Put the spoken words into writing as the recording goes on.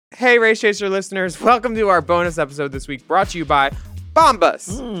Hey, Race Chaser listeners, welcome to our bonus episode this week, brought to you by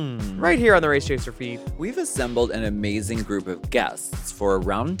Bombas, right here on the Race Chaser feed. We've assembled an amazing group of guests for a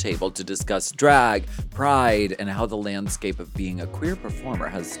roundtable to discuss drag, pride, and how the landscape of being a queer performer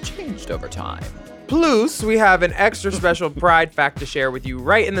has changed over time. Plus, we have an extra special Pride fact to share with you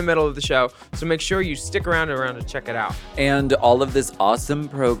right in the middle of the show, so make sure you stick around to check it out. And all of this awesome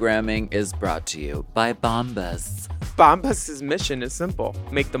programming is brought to you by Bombas. Bombas' mission is simple.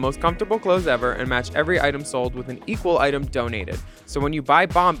 Make the most comfortable clothes ever and match every item sold with an equal item donated. So when you buy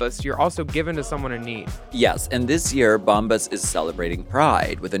Bombas, you're also given to someone in need. Yes, and this year, Bombas is celebrating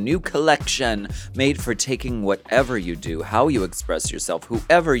Pride with a new collection made for taking whatever you do, how you express yourself,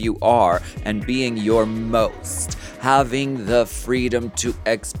 whoever you are, and being your most. Having the freedom to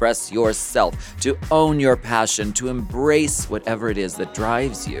express yourself, to own your passion, to embrace whatever it is that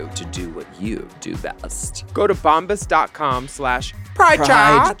drives you to do what you do best. Go to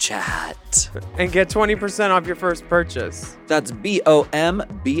bombas.com/Pride Chat and get 20% off your first purchase. That's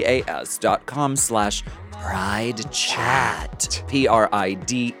BOMBAS.com/Pride Chat.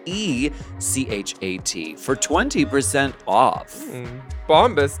 PRIDECHAT for 20% off.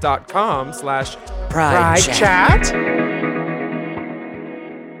 Bombas.com/Pride Chat.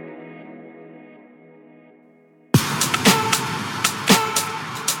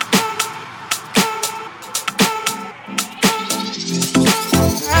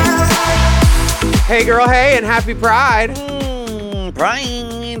 Hey girl, hey, and happy Pride.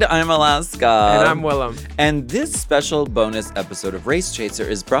 Pride. I'm Alaska. And I'm Willem. And this special bonus episode of Race Chaser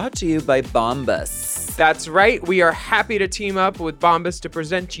is brought to you by Bombas. That's right. We are happy to team up with Bombas to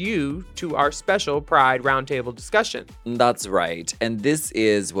present you to our special Pride Roundtable discussion. That's right. And this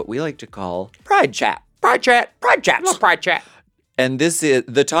is what we like to call Pride Chat. Pride Chat. Pride Chat. Love Pride Chat. And this is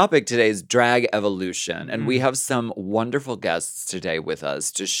the topic today is drag evolution. And we have some wonderful guests today with us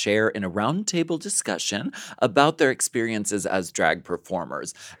to share in a roundtable discussion about their experiences as drag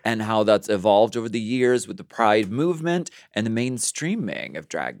performers and how that's evolved over the years with the Pride movement and the mainstreaming of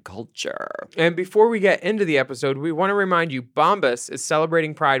drag culture. And before we get into the episode, we want to remind you Bombas is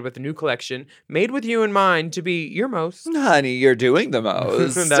celebrating Pride with a new collection made with you in mind to be your most. Honey, you're doing the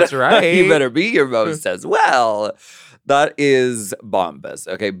most. That's right. You better be your most as well. That is Bombas.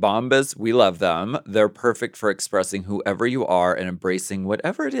 Okay, Bombas, we love them. They're perfect for expressing whoever you are and embracing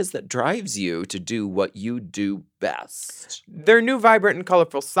whatever it is that drives you to do what you do best. Their new vibrant and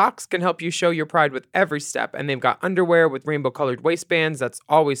colorful socks can help you show your pride with every step, and they've got underwear with rainbow-colored waistbands that's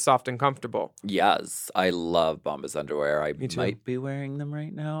always soft and comfortable. Yes, I love Bombas underwear. I Me too. might be wearing them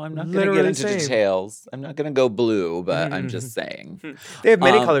right now. I'm not going to get into details. I'm not going to go blue, but I'm just saying. They have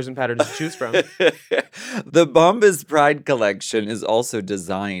many colors and patterns to choose from. The Bombas Pride collection is also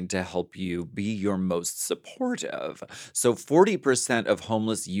designed to help you be your most supportive. So 40% of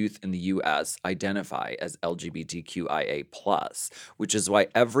homeless youth in the U.S. identify as LGBTQIA+, which is why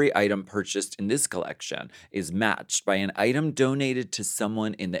every item purchased in this collection is matched by an item donated to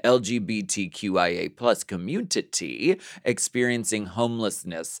someone in the LGBTQIA+ community experiencing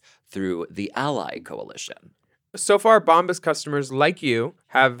homelessness through the Ally Coalition. So far, Bombas customers like you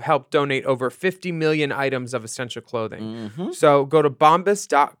have helped donate over 50 million items of essential clothing. So go to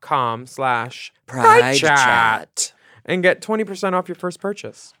bombas.com/Pride Chat and get 20% off your first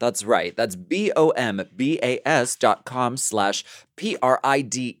purchase. That's right. That's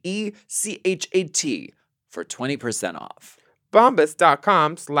BOMBAS.com/PRIDECHAT for 20% off.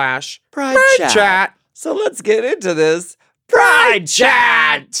 Bombas.com/Pride Chat. So let's get into this Pride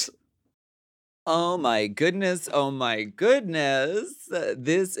Chat. Oh my goodness, oh my goodness.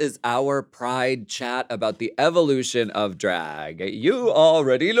 This is our Pride Chat about the evolution of drag. You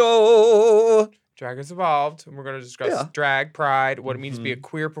already know. Drag has evolved, and we're going to discuss drag, pride, what it means to be a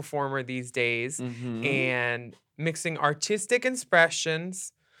queer performer these days, and mixing artistic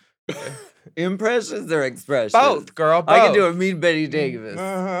expressions. Impressions or expressions? Both, girl, both. I can do a mean Betty Davis.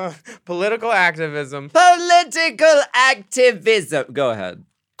 Political activism. Political activism. Go ahead.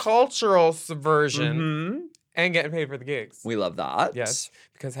 Cultural subversion. And getting paid for the gigs. We love that. Yes,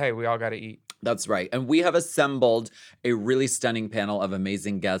 because, hey, we all got to eat. That's right. And we have assembled a really stunning panel of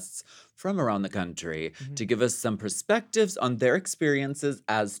amazing guests from around the country to give us some perspectives on their experiences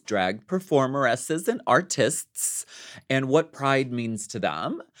as drag performeresses and artists and what pride means to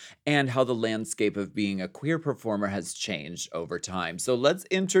them and how the landscape of being a queer performer has changed over time. So let's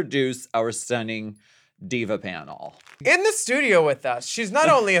introduce our stunning diva panel. In the studio with us, she's not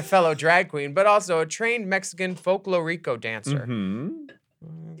only a fellow drag queen, but also a trained Mexican folklorico dancer.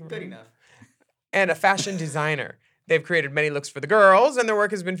 Good enough. And a fashion designer. They've created many looks for the girls, and their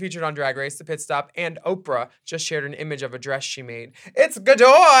work has been featured on Drag Race, The Pit Stop, and Oprah just shared an image of a dress she made. It's Godoy!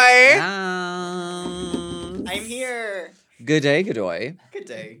 Yes. I'm here. Good day, Godoy. Good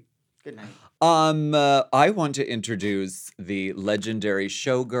day. Good night. I want to introduce the legendary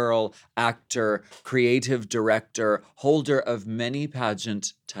showgirl, actor, creative director, holder of many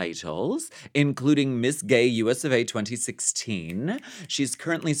pageant titles, including Miss Gay US of A 2016. She's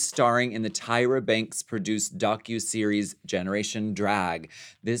currently starring in the Tyra Banks produced docuseries Generation Drag.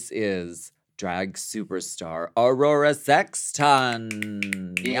 This is drag superstar Aurora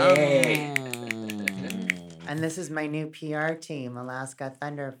Sexton. Yay. And this is my new PR team, Alaska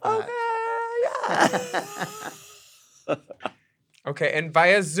Thunderfuck. Okay. Okay, and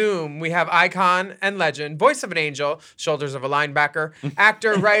via Zoom, we have icon and legend, voice of an angel, shoulders of a linebacker,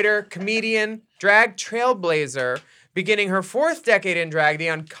 actor, writer, comedian, drag trailblazer, beginning her 4th decade in drag, the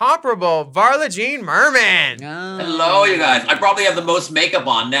incomparable Varla Jean Merman. Hello, you guys. I probably have the most makeup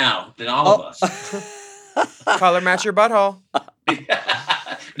on now than all of us. Color match your butthole.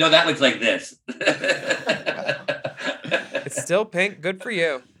 No, that looks like this. It's still pink. Good for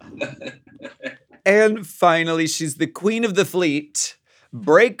you. And finally, she's the queen of the fleet,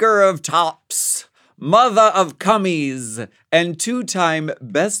 breaker of tops, mother of cummies, and 2-time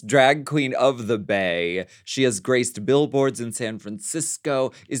best drag queen of the Bay. She has graced billboards in San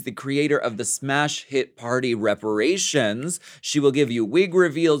Francisco, is the creator of the smash hit party Reparations. She will give you wig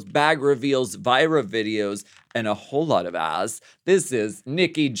reveals, bag reveals, Vira videos, and a whole lot of ass. This is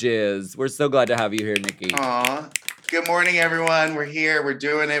Nikki Jizz. We're so glad to have you here, Nikki. Aw. Good morning, everyone. We're here. We're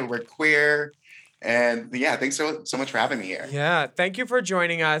doing it. We're queer. And yeah, thanks so much for having me here. Yeah, thank you for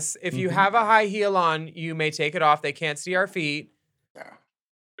joining us. If you have a high heel on, you may take it off. They can't see our feet. No.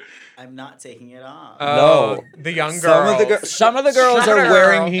 I'm not taking it off. Oh, the young girls. Some of the girls Some of are the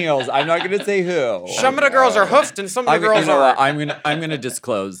wearing girls. heels. I'm not going to say who. Some of the girls are hoofed and some of the girls you know what? aren't. I'm gonna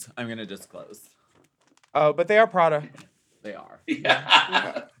disclose. I'm gonna disclose. Oh, but they are Prada. They are.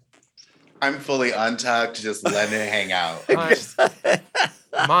 Yeah. I'm fully untucked, just letting it hang out.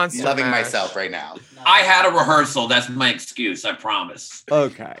 Monster Loving mash. myself right now. I had a rehearsal. That's my excuse. I promise.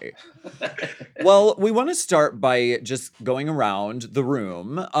 Okay. Well, we want to start by just going around the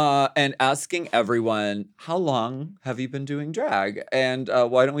room and asking everyone, how long have you been doing drag? And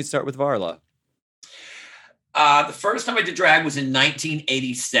why don't we start with Varla? The first time I did drag was in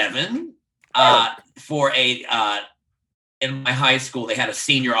 1987 for in my high school, they had a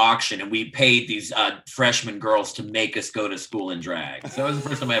senior auction, and we paid these freshman girls to make us go to school in drag. So that was the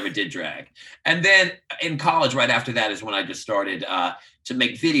first time I ever did drag. And then in college, right after that, is when I just started to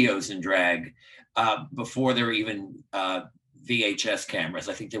make videos in drag before there were even VHS cameras.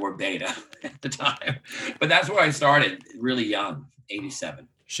 I think they were beta at the time. But that's where I started, really young, 87.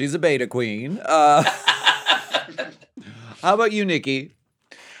 She's a beta queen. How about you, Nikki?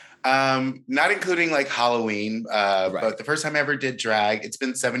 Not including like Halloween, Right. but the first time I ever did drag, it's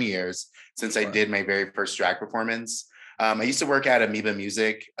been 7 years since I did my very first drag performance. I used to work at Amoeba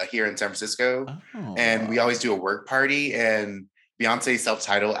Music here in San Francisco, and we always do a work party, and Beyonce's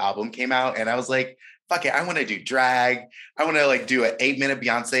self-titled album came out, and I was like, fuck it, I want to do drag. I want to like do an 8-minute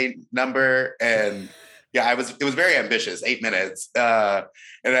Beyonce number, and yeah, it was very ambitious, 8 minutes.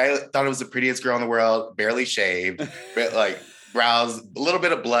 And I thought it was the prettiest girl in the world, barely shaved, but like brows, a little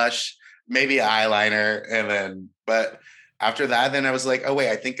bit of blush, maybe eyeliner, but after that, then I was like, oh wait,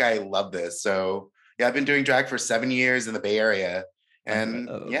 I think I love this. So yeah, I've been doing drag for 7 years in the Bay Area, and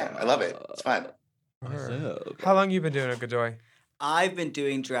yeah, I love it. It's fun. How long you been doing it, Godoy? I've been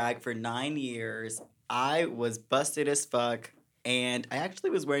doing drag for 9 years. I was busted as fuck, and I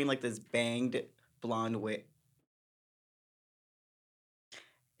actually was wearing like this banged blonde wig.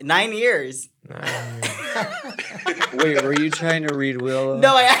 9 years. Wait, were you trying to read Willow?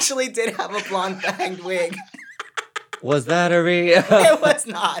 No, I actually did have a blonde banged wig. Was that a real? It was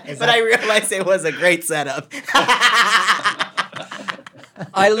not, but I realized it was a great setup.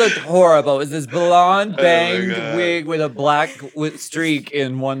 I looked horrible. It was this blonde banged God. wig with a black streak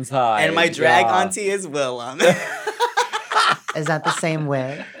in one side. And my drag Yeah. auntie is Willem. Is that the same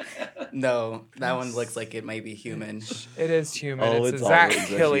wig? No, that one looks like it might be human. It is human. Oh, it's it's a Zach always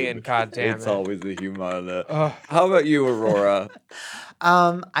a Killian, human. goddammit. It's always the human. Ugh. How about you, Aurora?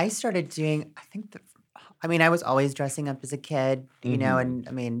 I started doing, I was always dressing up as a kid, you know, and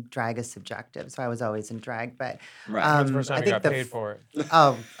I mean, drag is subjective, so I was always in drag, but Right. When's the first time I you think got paid for it?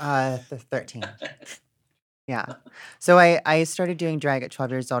 the 13. Yeah. So I started doing drag at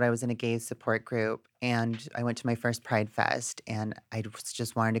 12 years old. I was in a gay support group, and I went to my first Pride Fest, and I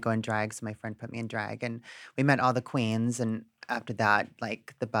just wanted to go in drag, so my friend put me in drag, and we met all the queens, and after that,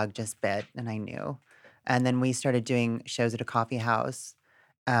 like, the bug just bit, and I knew. And then we started doing shows at a coffee house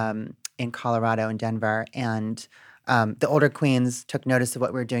in Colorado and Denver. And the older queens took notice of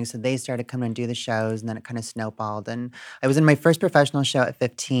what we were doing, so they started coming and do the shows, and then it kind of snowballed. And I was in my first professional show at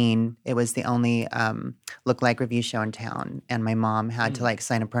 15. It was the only look-like review show in town, and my mom had to like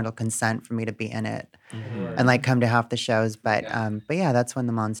sign a parental consent for me to be in it and like come to half the shows. But yeah, that's when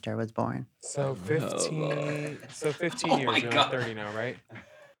the monster was born. So 15. So 15 Oh years. my You're God. 30 now, right?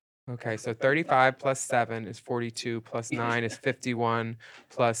 Okay, so 35 plus 7 is 42, plus 9 is 51,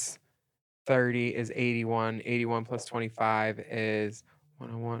 plus 30 is 81, 81 plus 25 is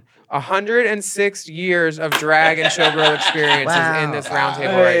 101. 106 years of drag and showgirl experiences in this round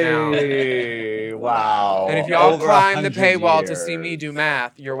table right now. Hey, wow. And if y'all Over climb the 100 paywall to see me years. do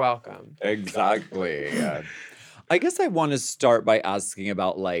math, you're welcome. Exactly. I guess I want to start by asking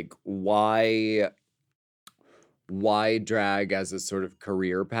about like why drag as a sort of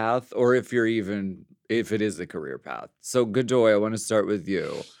career path, or if it is a career path. So Godoy, I want to start with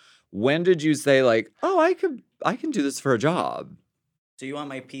you. When did you say like, oh, I can do this for a job? Do you want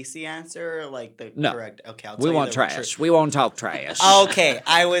my PC answer or like the No. correct? Okay, I'll We tell you want the trash. We won't talk trash. Okay,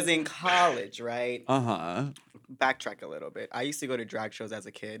 I was in college, right? Uh-huh. Backtrack a little bit. I used to go to drag shows as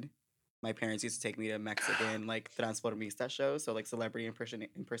a kid. My parents used to take me to Mexican like transformista shows, so like celebrity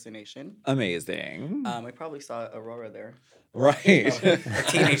impersonation. Amazing. I probably saw Aurora there, right. a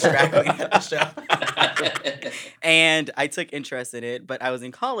teenage drag queen at the show. And I took interest in it, but I was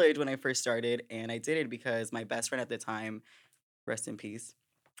in college when I first started, and I did it because my best friend at the time, rest in peace,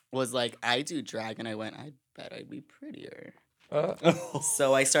 was like, I do drag, and I went, I bet I'd be prettier.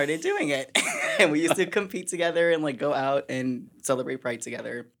 So I started doing it, and we used to compete together and like go out and celebrate Pride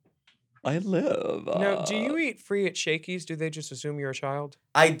together. I live. Now, do you eat free at Shakey's? Do they just assume you're a child?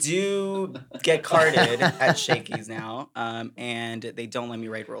 I do get carded at Shakey's now, and they don't let me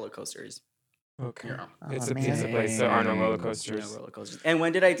ride roller coasters. Okay. Yeah. It's Oh, a pizza place. There are no roller man. coasters. No roller coasters. And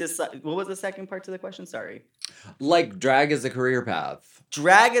when did I decide? What was the second part to the question? Sorry. Like drag as a career path?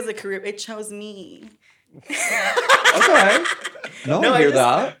 Drag as a career, it chose me. Okay. No, I hear just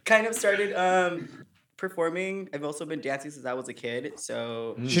that. kind of started performing. I've also been dancing since I was a kid,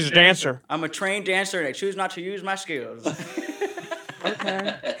 so She's a dancer. I'm a trained dancer, and I choose not to use my skills.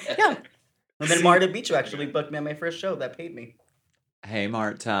 Okay. Yeah. And then Marta Bichu actually booked me on my first show that paid me. Hey,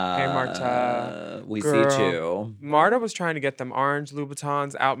 Marta. Hey, Marta. We Girl. see you. Marta was trying to get them orange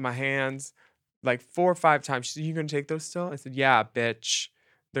Louboutins out my hands like 4 or 5 times. She said, you gonna take those still? I said, yeah, bitch.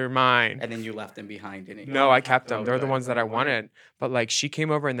 They're mine. And then you left them behind, didn't you? No, I kept them. Oh, They're the good. ones that I wanted. But like she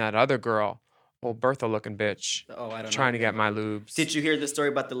came over and that other girl, old Bertha looking bitch, Oh, I don't know. trying to get my lubes. Did you hear the story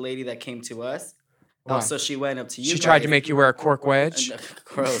about the lady that came to us? Oh, What? so she went up to you. She tried to guys. make you wear a cork wedge.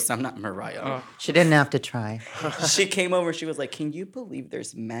 Gross. I'm not Mariah. Oh. She didn't have to try. She came over. She was like, "Can you believe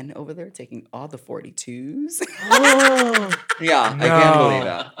there's men over there taking all the 42s?" Yeah, I can't No. believe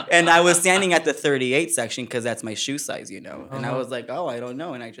that. And I was standing at the 38 section because that's my shoe size, you know. And I Uh-huh. was like, "Oh, I don't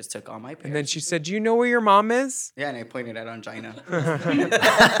know." And I just took all my pairs. And then she said, do you know where your mom is? yeah, and I pointed at Angina.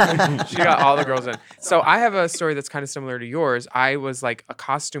 She got all the girls in. So I have a story that's kind of similar to yours. I was like a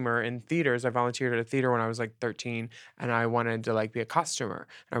costumer in theaters. I volunteered at a theater when I was like 13, and I wanted to like be a costumer.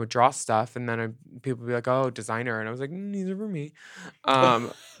 And I would draw stuff, and then people would be like, "Oh, designer," and I was like, "These are for me."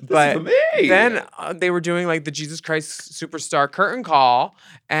 But for me. then they were doing like the Jesus Christ Superstar curtain call,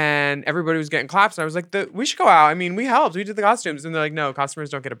 and everybody was getting claps. And I was like, "We should go out. I mean, we helped. We did the costumes." And they're like, "No, costumers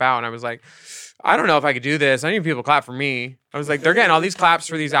don't get a bow." And I was like, I don't know if I could do this. I need people to clap for me. I was like, they're getting all these claps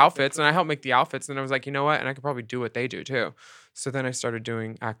for these outfits, and I help make the outfits. And I was like, you know what? And I could probably do what they do too. So then I started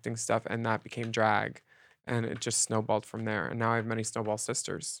doing acting stuff, and that became drag, and it just snowballed from there. And now I have many snowball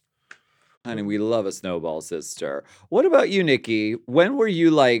sisters. Honey, we love a snowball sister. What about you, Nikki? When were you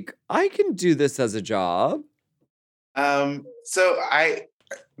like, I can do this as a job? So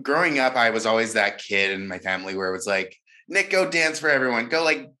growing up, I was always that kid in my family where it was like, Nick, go dance for everyone. Go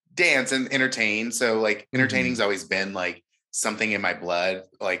like dance and entertain. So like entertaining's always been like something in my blood,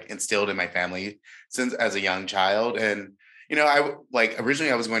 like instilled in my family since as a young child. And, you know, I like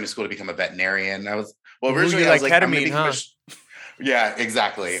originally I was going to school to become a veterinarian. Originally you I was like like, I'm gonna ketamine, become huh? Yeah,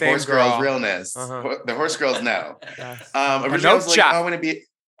 exactly. Same Horse girls, girl. realness. Uh-huh. The horse girls know. Yes. Originally I was like, chop.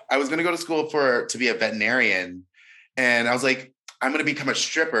 I was gonna go to school to be a veterinarian. And I was like, I'm gonna become a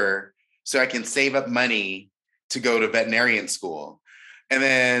stripper so I can save up money to go to veterinarian school. And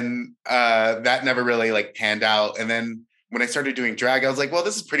then that never really like panned out. And then when I started doing drag, I was like, well,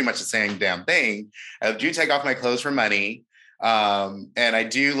 this is pretty much the same damn thing. I do take off my clothes for money. And I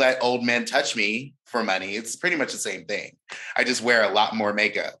do let old men touch me for money. It's pretty much the same thing. I just wear a lot more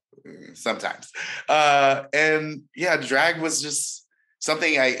makeup sometimes. And yeah, drag was just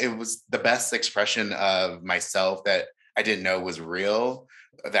it was the best expression of myself that I didn't know was real,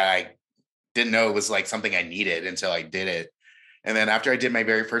 that I didn't know it was like something I needed until I did it. And then after I did my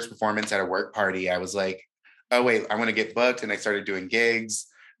very first performance at a work party, I was like, oh wait, I want to get booked. And I started doing gigs.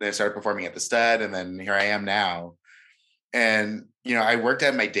 Then I started performing at the Stud, and then here I am now. And I worked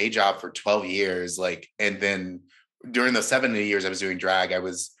at my day job for 12 years, and then during the 7 years I was doing drag, I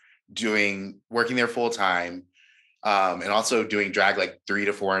was working there full time, and also doing drag like 3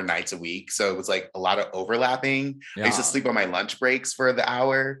 to 4 nights a week. So it was like a lot of overlapping. I used to sleep on my lunch breaks for the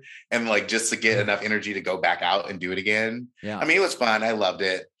hour, and just to get enough energy to go back out and do it again. Yeah. I mean, it was fun. I loved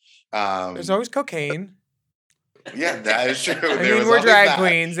it. There's always cocaine. Yeah, that is true. I mean, we're drag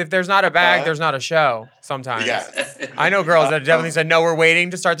queens. If there's not a bag, there's not a show sometimes. Yeah. I know girls that definitely said, no, we're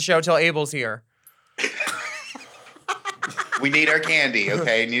waiting to start the show till Abel's here. We need our candy,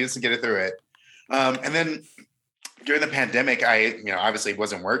 okay? Need us to get it through it. And then during the pandemic, I, obviously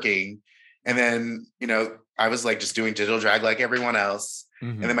wasn't working. And then, I was like just doing digital drag like everyone else.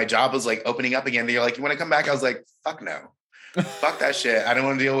 Mm-hmm. And then my job was like opening up again. They're like, you want to come back? I was like, fuck no. Fuck that shit. I don't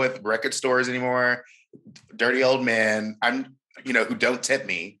want to deal with record stores anymore. Dirty old men, who don't tip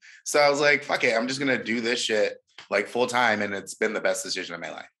me. So I was like, fuck it. I'm just going to do this shit like full time. And it's been the best decision of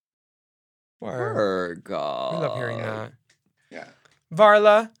my life. Word, God. We love hearing that. Yeah.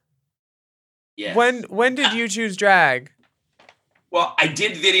 Varla, Yes. when did you choose drag? Well, I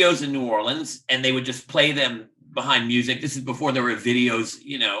did videos in New Orleans, and they would just play them behind music. This is before there were videos,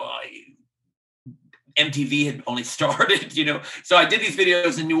 MTV had only started, So I did these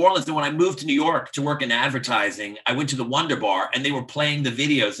videos in New Orleans. And when I moved to New York to work in advertising, I went to the Wonder Bar, and they were playing the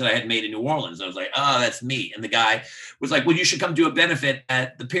videos that I had made in New Orleans. I was like, oh, that's me. And the guy was like, well, you should come do a benefit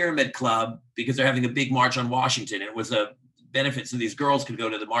at the Pyramid Club because they're having a big march on Washington. And it was a benefit so these girls could go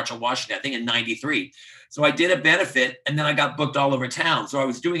to the March on Washington, I think in 93. So I did a benefit, and then I got booked all over town. So I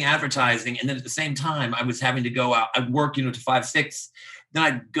was doing advertising, and then at the same time, I was having to go out. I'd work, to 5, 6. Then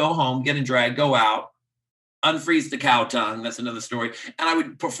I'd go home, get in drag, go out, unfreeze the cow tongue. That's another story. And I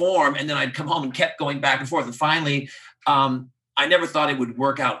would perform, and then I'd come home and kept going back and forth. And finally, I never thought it would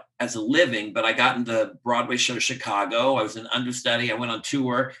work out as a living, but I got into the Broadway show Chicago. I was an understudy. I went on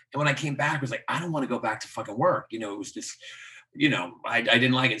tour. And when I came back, I was like, I don't want to go back to fucking work. It was just, I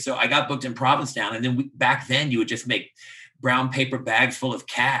didn't like it. So I got booked in Provincetown. And then back then you would just make brown paper bags full of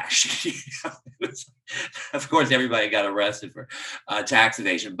cash. Of course, everybody got arrested for tax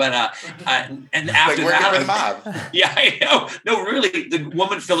evasion. But and after that, the mob. Yeah, I know. No, really, the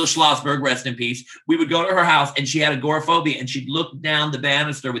woman Phyllis Schlossberg, rest in peace. We would go to her house, and she had agoraphobia, and she'd look down the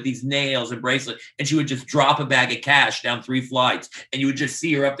banister with these nails and bracelets, and she would just drop a bag of cash down 3 flights, and you would just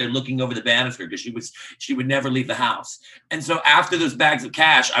see her up there looking over the banister because she would never leave the house. And so after those bags of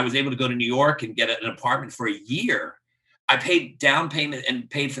cash, I was able to go to New York and get an apartment for a year. I paid down payment and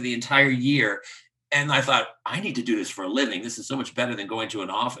paid for the entire year. And I thought, I need to do this for a living. This is so much better than going to an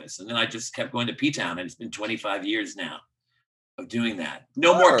office. And then I just kept going to P-Town, and it's been 25 years now of doing that.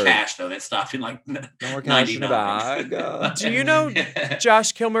 No more cash, though. That stopped in like no more cash in a 99. bag. Do you know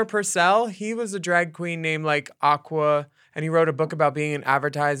Josh Kilmer Purcell? He was a drag queen named like Aqua, and he wrote a book about being in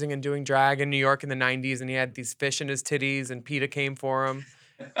advertising and doing drag in New York in the 90s, and he had these fish in his titties, and PETA came for him.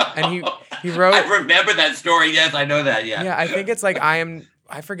 And he wrote... I remember that story. Yes, I know that. Yeah. Yeah, I think it's like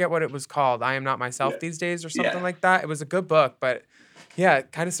I forget what it was called. I Am Not Myself These Days or something like that. It was a good book, but yeah,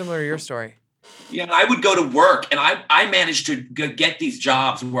 kind of similar to your story. Yeah, I would go to work, and I managed to get these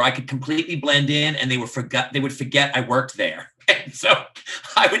jobs where I could completely blend in, and they would forget I worked there. And so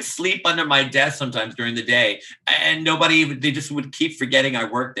I would sleep under my desk sometimes during the day, and they just would keep forgetting I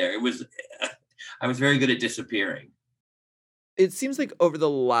worked there. I was very good at disappearing. It seems like over the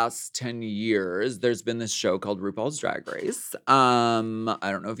last 10 years, there's been this show called RuPaul's Drag Race. I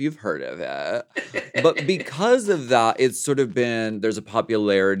don't know if you've heard of it, but because of that, it's sort of been, there's a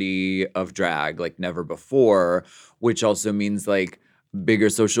popularity of drag like never before, which also means like bigger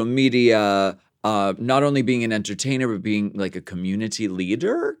social media, not only being an entertainer, but being like a community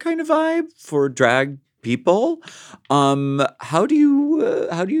leader kind of vibe for drag people. How do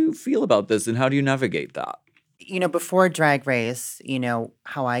you feel about this, and how do you navigate that? Before Drag Race,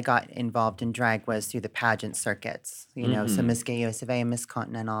 how I got involved in drag was through the pageant circuits, so Miss Gay USA, Miss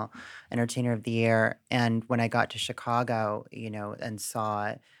Continental, Entertainer of the Year. And when I got to Chicago, and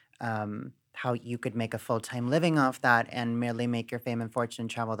saw how you could make a full-time living off that and merely make your fame and fortune and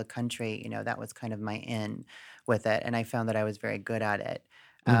travel the country, that was kind of my in with it. And I found that I was very good at it.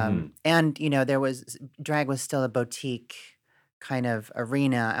 And, drag was still a boutique kind of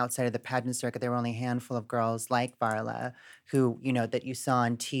arena outside of the pageant circuit, there were only a handful of girls like Varla who, that you saw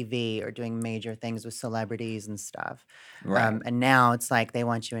on TV or doing major things with celebrities and stuff. Right. And now it's like they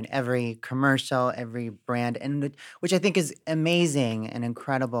want you in every commercial, every brand, and which I think is amazing and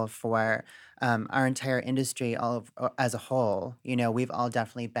incredible for our entire industry as a whole. We've all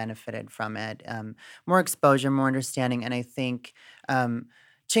definitely benefited from it. More exposure, more understanding, and I think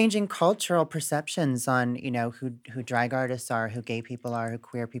changing cultural perceptions on who drag artists are, who gay people are, who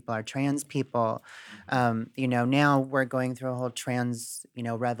queer people are, trans people. Now we're going through a whole trans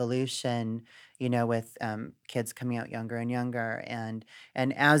revolution. With kids coming out younger and younger, and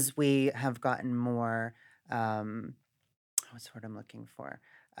as we have gotten more, what's the word I'm looking for?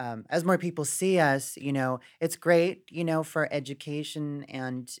 As more people see us, it's great, for education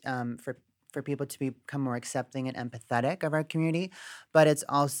and for people to become more accepting and empathetic of our community, but it's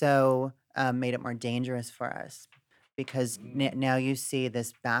also made it more dangerous for us because now you see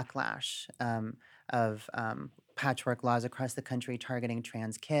this backlash of patchwork laws across the country targeting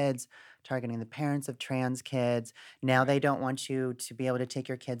trans kids, targeting the parents of trans kids. Now they don't want you to be able to take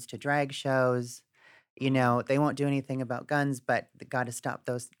your kids to drag shows. They won't do anything about guns, but they got to stop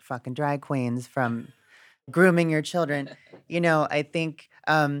those fucking drag queens from grooming your children. I think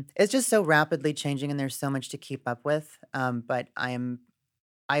it's just so rapidly changing, and there's so much to keep up with. But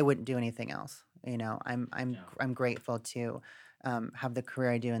I wouldn't do anything else. I'm grateful to have the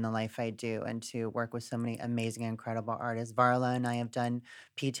career I do and the life I do, and to work with so many amazing, incredible artists. Varla and I have done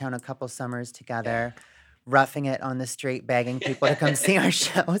P-Town a couple summers together. Roughing it on the street, begging people to come see our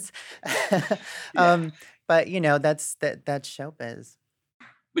shows. But that's showbiz.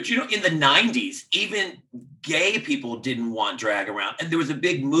 But in the 90s, even gay people didn't want drag around. And there was a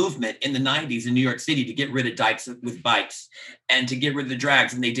big movement in the 90s in New York City to get rid of dykes with bikes and to get rid of the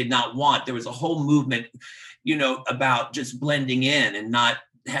drags. And they did not want. There was a whole movement, about just blending in and not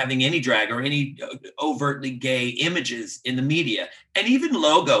having any drag or any overtly gay images in the media. And even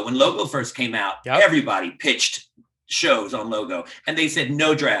Logo, when Logo first came out, everybody pitched shows on Logo, and they said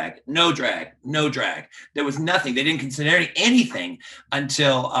no drag, no drag, no drag. There was nothing. They didn't consider anything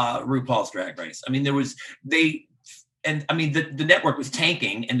until RuPaul's Drag Race. I mean, the network was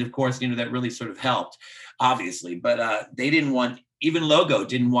tanking, and of course, that really sort of helped, obviously. But they didn't want. Even Logo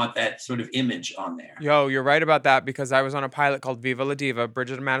didn't want that sort of image on there. Yo, you're right about that, because I was on a pilot called Viva La Diva,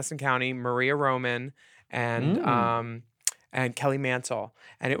 Bridget of Madison County, Maria Roman, and Kelly Mantle.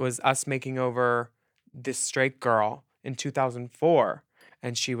 And it was us making over this straight girl in 2004.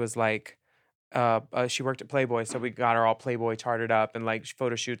 And she was like, she worked at Playboy, so we got her all Playboy tarted up and like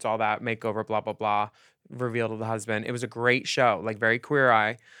photo shoots, all that, makeover, blah, blah, blah, reveal to the husband. It was a great show, like very Queer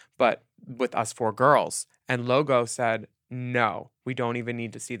Eye, but with us 4 girls. And Logo said, no, we don't even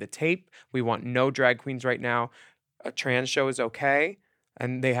need to see the tape. We want no drag queens right now. A trans show is okay.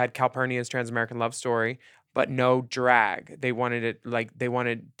 And they had Calpurnia's Trans American Love Story, but no drag. They wanted it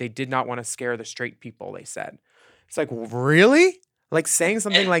they did not want to scare the straight people, they said. It's like, really? Like saying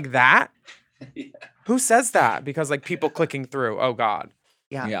something like that? Yeah. Who says that? Because like people clicking through. Oh God.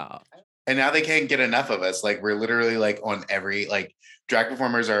 Yeah. And now they can't get enough of us. Like we're literally like on every drag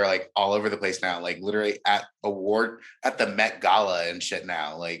performers are like all over the place now. Like literally at the Met Gala and shit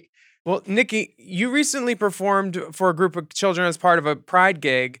now. Like, well, Nikki, you recently performed for a group of children as part of a Pride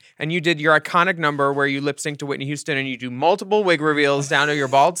gig, and you did your iconic number where you lip sync to Whitney Houston, and you do multiple wig reveals down to your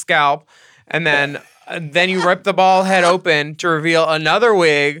bald scalp, and then you rip the bald head open to reveal another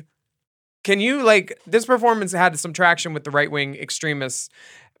wig. Can you this performance had some traction with the right-wing extremists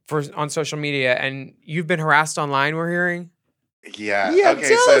on social media, and you've been harassed online, we're hearing? Yeah, okay,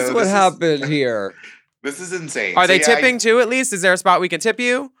 tell us what happened here. This is insane. Are they tipping too, at least? Is there a spot we can tip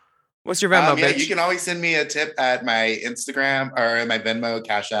you? What's your Venmo, bitch? You can always send me a tip at my Instagram or my Venmo,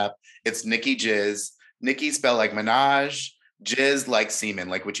 Cash App. It's Nikki Jizz. Nikki spelled like Minaj, Jizz like semen,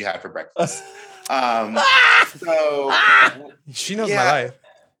 like what you had for breakfast. So she knows my life.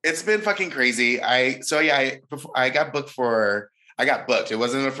 It's been fucking crazy. I got booked. It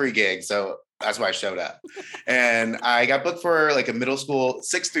wasn't a free gig, so that's why I showed up. And I got booked for like a middle school,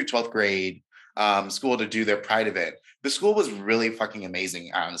 6th through 12th grade school to do their Pride event. The school was really fucking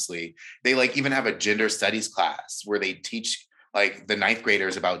amazing, honestly. They even have a gender studies class where they teach like the 9th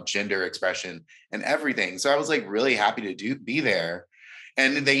graders about gender expression and everything. So I was like really happy to be there.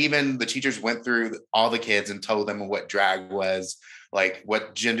 And the teachers went through all the kids and told them what drag was, like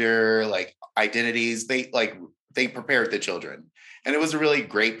what gender, like identities. They prepared the children. And it was a really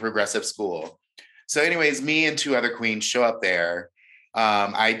great progressive school. So anyways, me and 2 other queens show up there.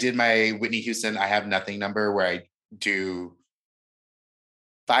 I did my Whitney Houston I Have Nothing number where I do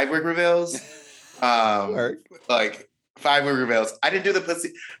 5 wig reveals. Like 5 wig reveals. I didn't do the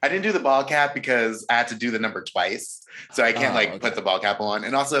pussy. I didn't do the ball cap because I had to do the number twice, so I can't put the ball cap on.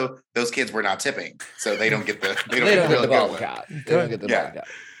 And also, those kids were not tipping, so they don't get the They don't get the ball cap. They don't get the Yeah. ball cap.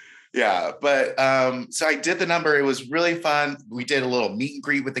 Yeah, but so I did the number. It was really fun. We did a little meet and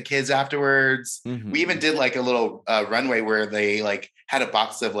greet with the kids afterwards. Mhm. We even did like a little runway where they like had a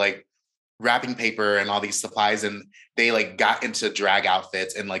box of like wrapping paper and all these supplies, and they like got into drag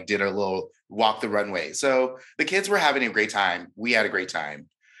outfits and like did a little walk the runway. So the kids were having a great time. We had a great time.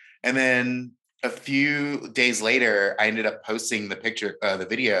 And then a few days later, I ended up posting the picture, the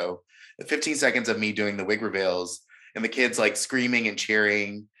video, 15 seconds of me doing the wig reveals, and the kids like screaming and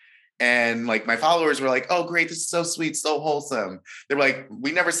cheering. And like my followers were like, "Oh, great, this is so sweet, so wholesome." They're like,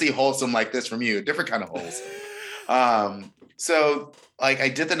 "We never see wholesome like this from you, different kind of wholesome." So like I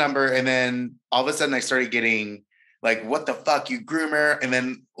did the number, and then all of a sudden I started getting like, "What the fuck, you groomer?" And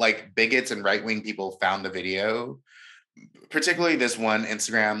then like bigots and right-wing people found the video, particularly this one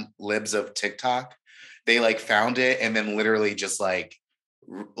Instagram libs of TikTok. They like found it and then literally just like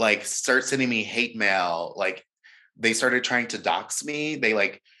start sending me hate mail. Like they started trying to dox me. They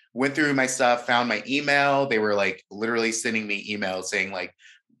like went through my stuff, found my email. They were like literally sending me emails saying like,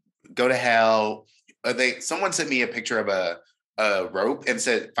 "Go to hell." Someone sent me a picture of a rope and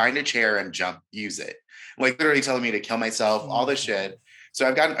said, "Find a chair and jump, use it." Like literally telling me to kill myself, all this shit. So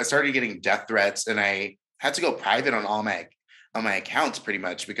I started getting death threats, and I had to go private on all my accounts pretty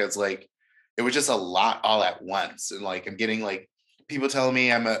much because like it was just a lot all at once. And like I'm getting like people telling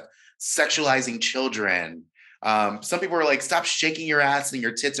me I'm sexualizing children. Some people were like, "Stop shaking your ass and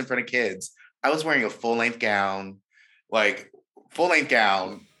your tits in front of kids." I was wearing a full-length gown.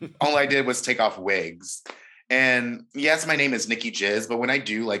 All I did was take off wigs. And yes, my name is Nikki Jizz, but when I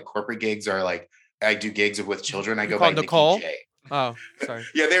do like corporate gigs or like I do gigs with children, I go by Nicole? Nikki J. Oh, sorry.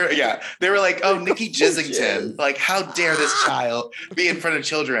 They were like, "Oh, Nikki Jizzington." Like, how dare this child be in front of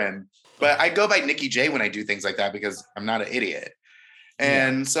children? But I go by Nikki J when I do things like that because I'm not an idiot.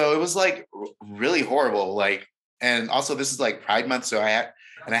 And so it was like really horrible. Like, and also this is like Pride Month, so I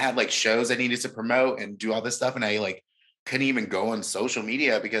had like shows I needed to promote and do all this stuff, and I like couldn't even go on social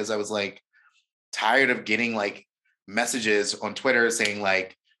media because I was like tired of getting like messages on Twitter saying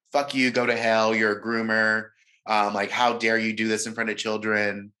like, "Fuck you, go to hell, you're a groomer. Like, how dare you do this in front of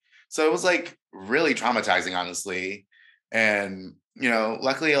children?" So it was like really traumatizing, honestly. And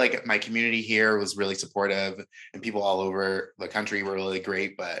luckily, like my community here was really supportive, and people all over the country were really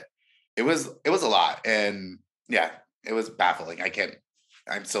great. But it was a lot, and yeah, it was baffling.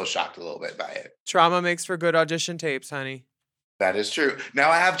 I'm still shocked a little bit by it. Trauma makes for good audition tapes, honey. That is true. Now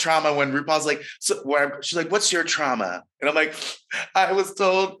I have trauma when RuPaul's like, she's like, "What's your trauma?" And I'm like, "I was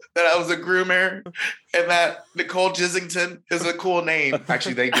told that I was a groomer and that Nicole Jizzington is a cool name."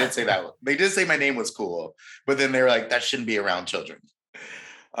 Actually, they did say that. They did say my name was cool, but then they were like, "That shouldn't be around children."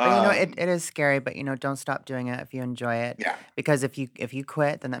 But it is scary, but don't stop doing it if you enjoy it. Yeah. Because if you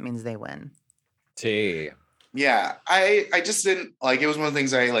quit, then that means they win. Yeah, I just didn't like. It was one of the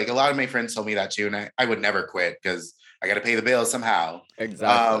things I like. A lot of my friends told me that too, and I would never quit because I got to pay the bills somehow.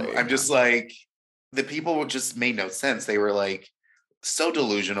 Exactly. I'm just like, the people just made no sense. They were like so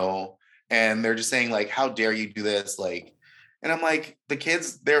delusional, and they're just saying like, "How dare you do this?" Like, and I'm like, the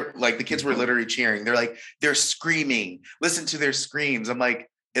kids were literally cheering. They're like, they're screaming. Listen to their screams. I'm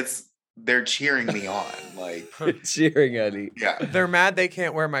like, they're cheering me on. Like cheering Eddie. Yeah. They're mad they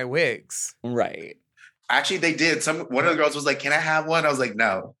can't wear my wigs. Right. Actually, they did. One of the girls was like, "Can I have one?" I was like,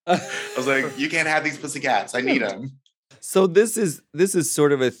 "No." I was like, "You can't have these pussycats. I need them." So this is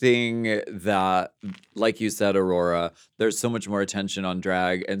sort of a thing that, like you said, Aurora, there's so much more attention on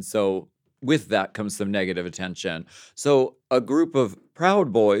drag. And so with that comes some negative attention. So a group of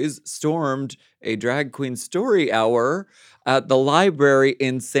Proud Boys stormed a drag queen story hour at the library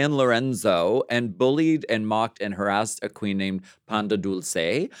in San Lorenzo and bullied and mocked and harassed a queen named Panda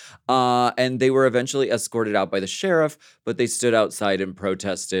Dulce. And they were eventually escorted out by the sheriff, but they stood outside and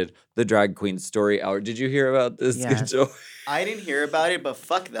protested the drag queen story hour. Did you hear about this? Yes. Joy? I didn't hear about it, but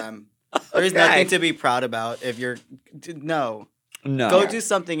fuck them. There's nothing to be proud about if you're... No. Go do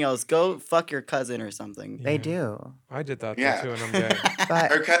something else. Go fuck your cousin or something. They do. I did that Yeah. too, and I'm gay.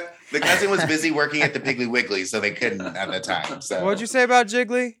 But The cousin was busy working at the Piggly Wiggly, so they couldn't at the time. So What'd you say about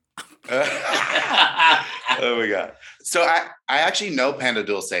Jiggly? oh my god! So I actually know Panda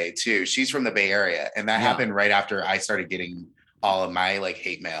Dulce too. She's from the Bay Area, and that happened right after I started getting all of my like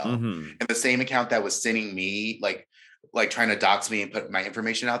hate mail. Mhm. And the same account that was sending me like trying to dox me and put my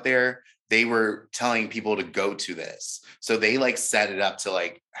information out there, they were telling people to go to this. So they like set it up to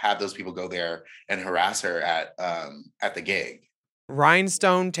like have those people go there and harass her at the gig.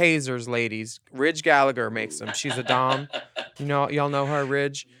 Rhinestone tasers, ladies. Ridge Gallagher makes them. She's a dom. Y'all know her,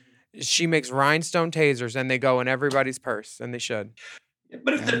 Ridge. She makes rhinestone tasers, and they go in everybody's purse, and they should.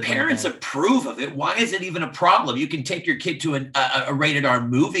 But if the parents approve of it, why is it even a problem? You can take your kid to a rated R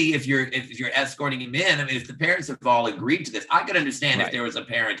movie if you're escorting him in. I mean, if the parents have all agreed to this, I could understand if there was a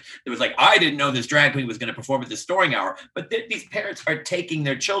parent that was like, I didn't know this drag queen was going to perform at the Storing Hour. But these parents are taking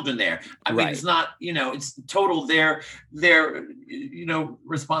their children there. I mean, it's not, it's total their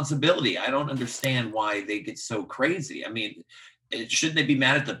responsibility. I don't understand why they get so crazy. I mean, shouldn't they be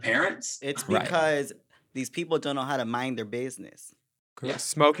mad at the parents? It's because these people don't know how to mind their business. Yeah.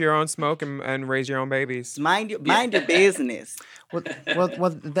 Smoke your own smoke and raise your own babies. Mind your business.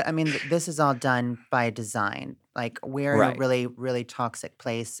 This is all done by design. Like, we're in a really, really toxic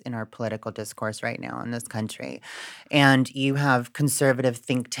place in our political discourse right now in this country. And you have conservative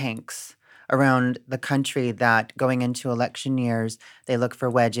think tanks around the country that going into election years, they look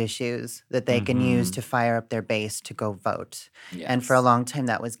for wedge issues that they can use to fire up their base to go vote. Yes. And for a long time,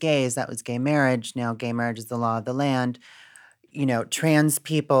 that was gays, that was gay marriage. Now gay marriage is the law of the land. Trans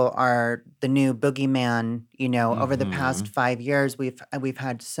people are the new boogeyman. Over the past 5 years, we've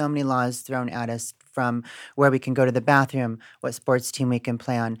had so many laws thrown at us, from where we can go to the bathroom, what sports team we can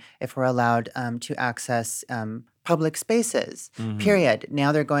play on, if we're allowed to access public spaces. Period.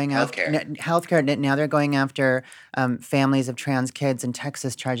 Now they're going after healthcare. Now they're going after families of trans kids in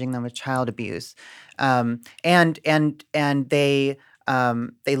Texas, charging them with child abuse, and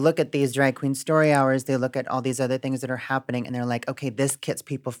they look at these drag queen story hours. They look at all these other things that are happening, and they're like, okay, this gets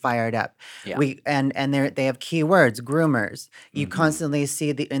people fired up. Yeah. They have keywords, groomers. You constantly see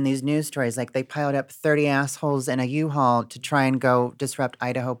in these news stories, like they piled up 30 assholes in a U-Haul to try and go disrupt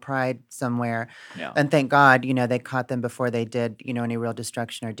Idaho Pride somewhere. Yeah. And thank God, they caught them before they did, any real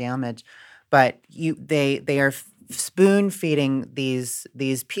destruction or damage. But they are spoon feeding these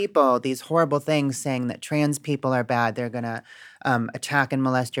people these horrible things, saying that trans people are bad. They're gonna attack and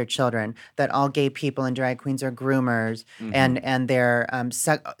molest your children. That all gay people and drag queens are groomers, and they're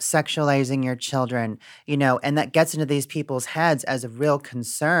sexualizing your children. And that gets into these people's heads as a real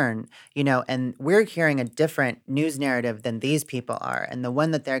concern. And we're hearing a different news narrative than these people are, and the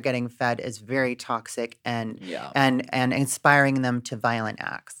one that they're getting fed is very toxic and inspiring them to violent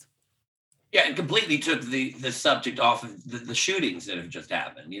acts. Yeah, and completely took the subject off of the shootings that have just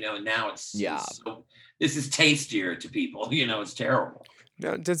happened, and now it's this is tastier to people, it's terrible.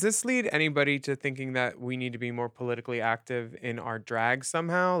 Now, does this lead anybody to thinking that we need to be more politically active in our drag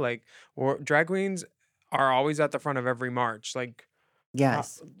somehow? Or drag queens are always at the front of every march.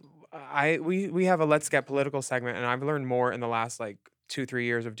 Yes. We have a Let's Get Political segment, and I've learned more in the last 2-3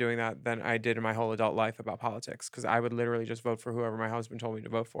 years of doing that than I did in my whole adult life about politics, because I would literally just vote for whoever my husband told me to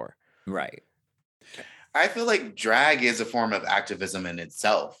vote for. Right. I feel like drag is a form of activism in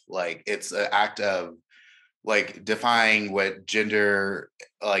itself. It's an act of defying what gender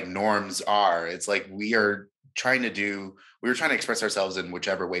norms are. It's we're trying to express ourselves in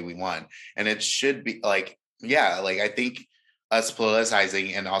whichever way we want. And it should be I think us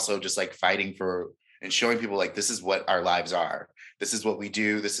politicizing and also just fighting for and showing people this is what our lives are. This is what we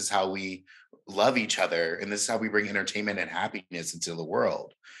do. This is how we love each other. And this is how we bring entertainment and happiness into the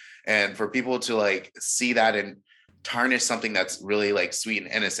world. And for people to see that and tarnish something that's really sweet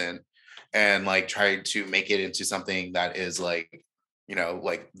and innocent, and try to make it into something that is the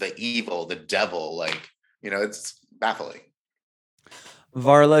evil, the devil, it's baffling.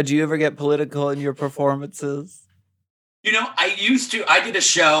 Varla, do you ever get political in your performances? I did a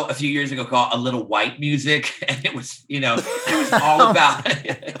show a few years ago called A Little White Music, and it was all about,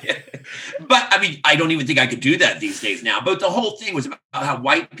 but I mean, I don't even think I could do that these days now, but the whole thing was about how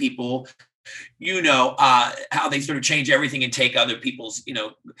white people, how they sort of change everything and take other people's,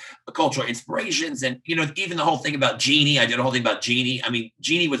 cultural inspirations. And, even the whole thing about Jeannie, I did a whole thing about Jeannie. I mean,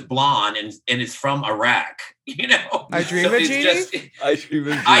 Jeannie was blonde and is from Iraq, I Dream of Jeannie?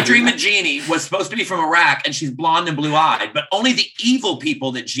 I Dream of Jeannie was supposed to be from Iraq, and she's blonde and blue-eyed, but only the evil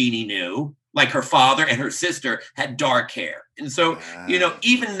people that Jeannie knew, like her father and her sister, had dark hair. And so,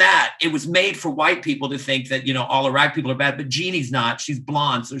 even that, it was made for white people to think that, all Iraq people are bad, but Jeannie's not. She's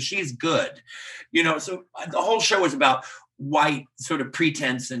blonde, so she's good. So the whole show was about white sort of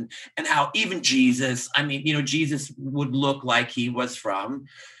pretense and how even Jesus, I mean, Jesus would look like he was from,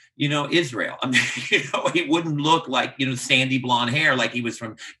 Israel. I mean, he wouldn't look like, sandy blonde hair like he was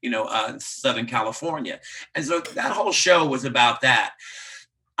from, Southern California. And so that whole show was about that.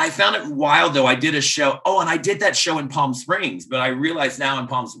 I found it wild, though. I did a show. Oh, and I did that show in Palm Springs, but I realized now in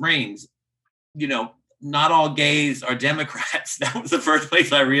Palm Springs, not all gays are Democrats. That was the first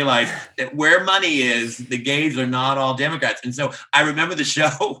place I realized that where money is, the gays are not all Democrats. And so I remember the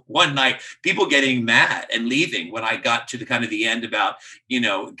show one night, people getting mad and leaving when I got to the kind of the end about,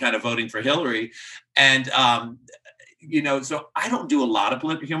 kind of voting for Hillary. And, so I don't do a lot of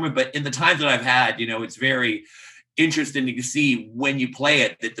political humor, but in the times that I've had, it's very interesting to see when you play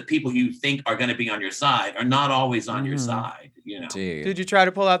it that the people you think are going to be on your side are not always on your side. Did you try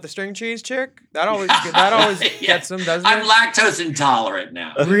to pull out the string cheese chick? That always gets them, doesn't I'm it? lactose intolerant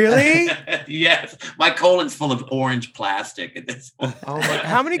now. Really? Yes. My colon's full of orange plastic at this point. Oh my!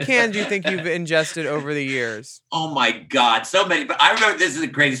 How many cans do you think you've ingested over the years? Oh my God, so many. But I remember, this is a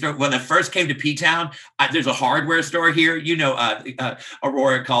crazy story. When I first came to P-Town, there's a hardware store here,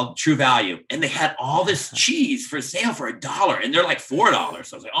 Aurora, called True Value. And they had all this cheese for sale for $1. And they're like $4.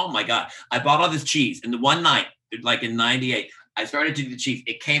 So I was like, oh my God. I bought all this cheese. And the one night, like in 98, I started to do the cheese.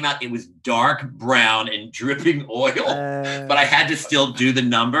 It came out, it was dark brown and dripping oil, but I had to still do the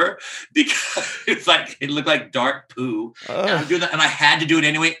number because it looked like dark poo. And I was doing that, and I had to do it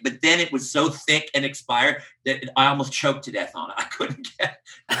anyway, but then it was so thick and expired that I almost choked to death on it.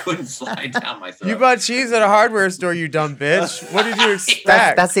 I couldn't slide down my throat. You bought cheese at a hardware store, you dumb bitch. What did you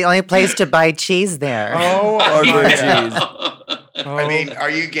expect? That's the only place to buy cheese there. Oh, Hardware cheese. I mean, are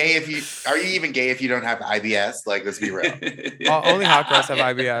you even gay if you don't have IBS? Like, let's be real. Only hot girls have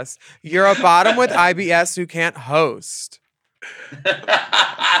IBS. You're a bottom with IBS who can't host.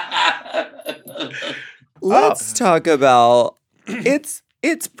 Let's talk about it's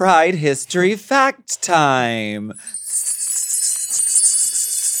Pride History Fact Time.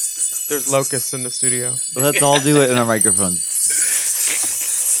 There's locusts in the studio. Let's all do it in our microphones.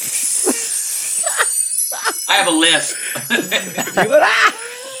 I have a list.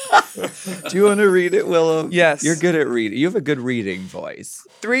 Do you want to read it, Willem? Yes. You're good at reading. You have a good reading voice.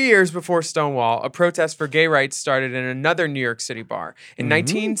 3 years before Stonewall, a protest for gay rights started in another New York City bar. In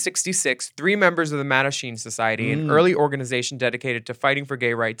 1966, 3 members of the Mattachine Society, an early organization dedicated to fighting for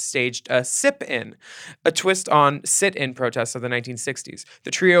gay rights, staged a sip-in, a twist on sit-in protests of the 1960s.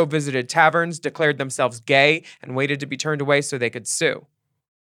 The trio visited taverns, declared themselves gay, and waited to be turned away so they could sue.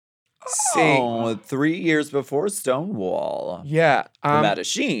 Oh, 3 years before Stonewall. Yeah. The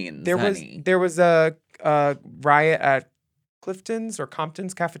Mattachines, there was a riot at Clifton's or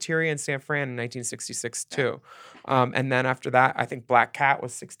Compton's cafeteria in San Fran in 1966 too. And then after that, I think Black Cat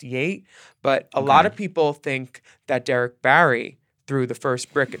was 68. But a lot of people think that Derek Barry threw the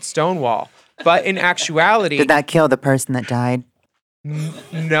first brick at Stonewall. But in actuality... Did that kill the person that died?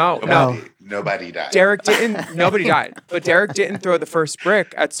 No. Nobody died. Nobody died. But Derek didn't throw the first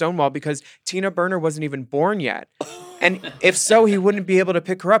brick at Stonewall because Tina Burner wasn't even born yet. And if so, he wouldn't be able to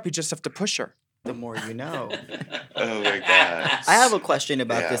pick her up. He'd just have to push her. The more you know. Oh my God. I have a question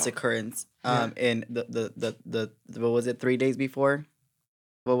about this occurrence. In the what was it, 3 days before?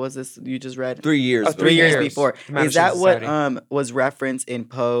 What was this you just read? 3 years. Oh, 3 years before. Mattachine Is that Society. what was referenced in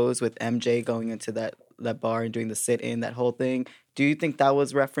Pose with MJ going into that bar and doing the sit-in, that whole thing? Do you think that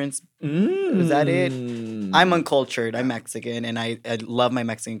was referenced? Was that it? I'm uncultured. I'm Mexican, and I love my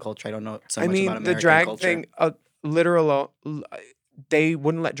Mexican culture. I don't know so much about American the drag culture. thing, they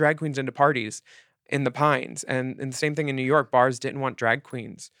wouldn't let drag queens into parties in the Pines. And the same thing in New York, bars didn't want drag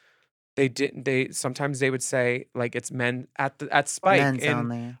queens. Sometimes they would say, like, it's men at Spike Men's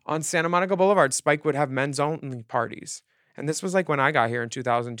only. on Santa Monica Boulevard. Spike would have men's only parties. And this was like when I got here in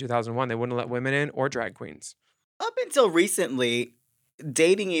 2000, 2001. They wouldn't let women in or drag queens. Up until recently,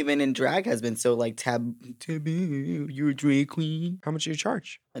 dating even in drag has been so like taboo. You're a drag queen. How much do you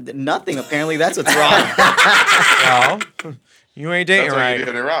charge? Nothing. Apparently, that's what's wrong. Well, you ain't dating Sounds like right. you're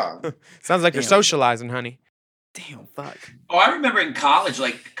doing it wrong. Sounds like you're Damn. socializing, honey. Damn, fuck. Oh, I remember in college,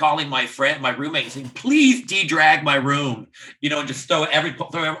 like calling my roommate and saying, please de-drag my room, and just throw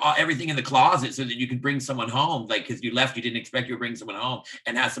everything in the closet so that you could bring someone home. Like, because you left, you didn't expect you would bring someone home,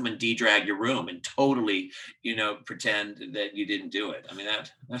 and have someone de-drag your room and totally, pretend that you didn't do it. I mean,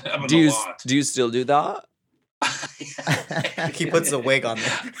 that happened a lot. Do you still do that? He puts a wig on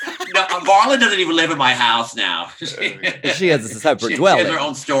there. No, Varla doesn't even live in my house now. She has a separate She dwelling. has her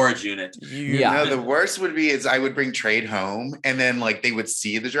own storage unit. Yeah. No, the worst would be is I would bring Trade home, and then like they would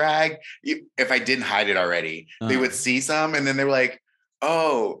see the drag. If I didn't hide it already, they would see some, and then they were like,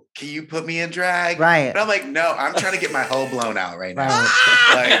 "Oh, can you put me in drag?" Right. And I'm like, "No, I'm trying to get my hoe blown out right now.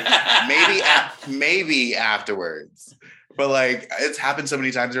 Right. Like maybe afterwards." But like it's happened so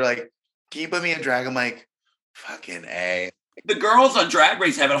many times. They're like, "Can you put me in drag?" I'm like, "Fucking A." The girls on Drag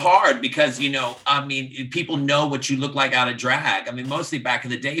Race have it hard because, I mean, people know what you look like out of drag. I mean, mostly back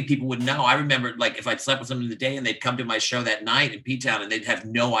in the day, people would know. I remember, like, if I'd slept with someone in the day and they'd come to my show that night in P-Town and they'd have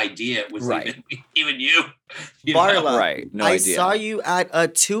no idea it was even you. Barla, Right, no I idea. saw you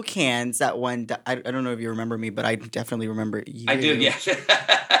at Toucans that one. I don't know if you remember me, but I definitely remember you. I do, yes.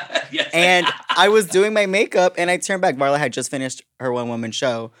 Yes. And I was doing my makeup and I turned back. Barla had just finished her one-woman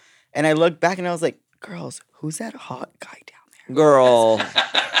show. And I looked back and I was like, girls, who's that hot guy down there? Girl.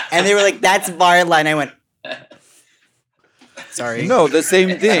 And they were like, that's Barla. And I went, sorry. No, the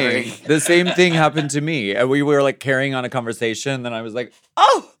same thing. Sorry. The same thing happened to me. And we were like carrying on a conversation. Then I was like,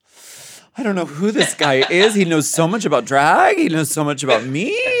 oh, I don't know who this guy is. He knows so much about drag. He knows so much about me.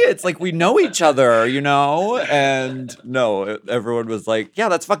 It's like we know each other, And no, everyone was like, yeah,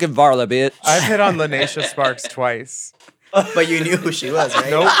 that's fucking Varla, bitch. I've hit on Lanesha Sparks twice. But you knew who she was,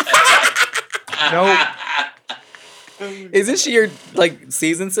 right? Nope. Isn't she your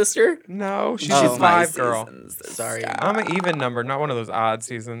season sister? No, she's Oh, a my 5 girl. Sorry. I'm an even number, not one of those odd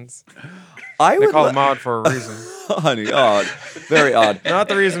seasons. I They would call them odd for a reason. honey, odd. Very odd. Not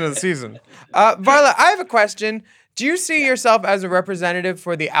the reason of the season. Varla, I have a question. Do you see yourself as a representative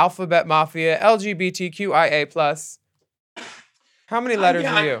for the Alphabet Mafia, LGBTQIA+? How many letters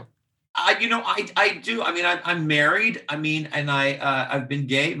yeah, are you? I do. I mean, I'm married. I mean, and I've been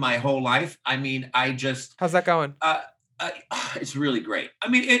gay my whole life. I mean, How's that going? It's really great. I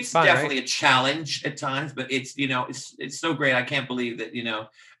mean, it's Fun, definitely a challenge at times, but it's so great. I can't believe that,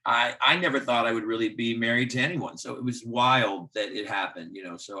 I never thought I would really be married to anyone. So it was wild that it happened,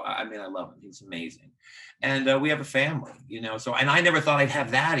 So I mean, I love him. He's amazing. And we have a family, so, and I never thought I'd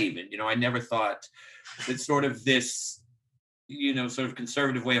have that even, I never thought that sort of this, sort of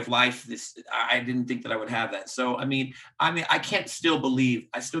conservative way of life. I didn't think that I would have that. So, I mean, I still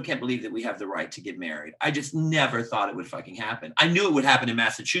can't believe that we have the right to get married. I just never thought it would fucking happen. I knew it would happen in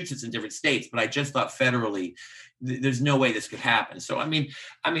Massachusetts and different states, but I just thought federally, there's no way this could happen. So, I mean,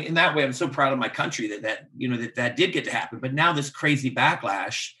 in that way, I'm so proud of my country that did get to happen. But now this crazy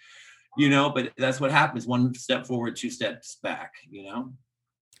backlash, but that's what happens. One step forward, two steps back,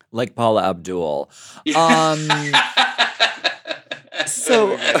 Like Paula Abdul.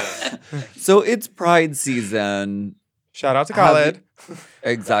 So it's Pride season. Shout out to Khaled.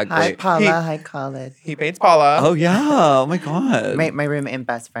 Exactly. Hi, Paula. Hi, Khaled. He paints Paula. Oh yeah. Oh my god. My roommate and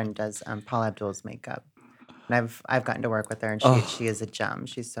best friend does Paula Abdul's makeup. And I've gotten to work with her, and she is a gem.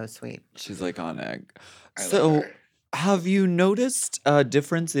 She's so sweet. She's iconic. I love So her. have you noticed a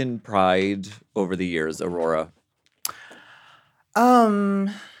difference in Pride over the years, Aurora?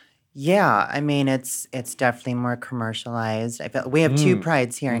 Yeah, I mean it's definitely more commercialized. I feel we have two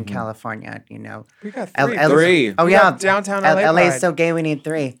prides here in California. We got L- 3. L- Three. Oh We yeah, got downtown LA LA is Pride. so gay. We need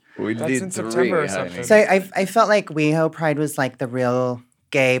 3. We That's did in 3, September or honey. something. So I felt like WeHo Pride was like the real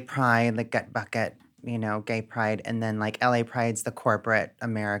gay pride, the gut bucket, gay pride, and then like LA Pride's the corporate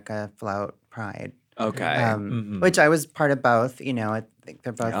America float pride, Okay. which I was part of both. I think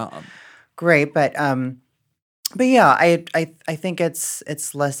they're both Yeah. great, but yeah, I think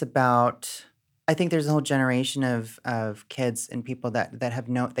it's less about. I think there's a whole generation of kids and people that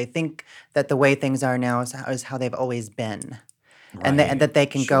have they think that the way things are now is how they've always been. And that they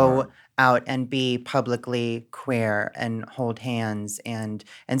can go out and be publicly queer and hold hands and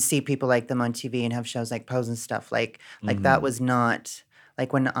see people like them on TV and have shows like Pose and stuff. Like that was not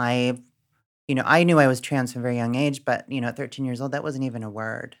like when I knew I was trans from a very young age, but at 13 years old, that wasn't even a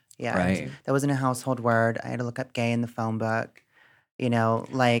word. Yeah, Right. that wasn't a household word. I had to look up gay in the phone book. And now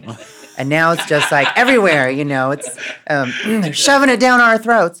it's just like everywhere. It's they're shoving it down our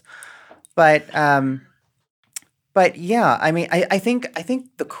throats. But yeah, I mean, I think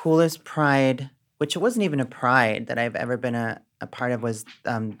the coolest pride, which it wasn't even a pride that I've ever been a part of, was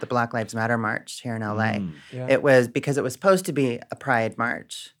the Black Lives Matter march here in LA. Yeah. It was because it was supposed to be a pride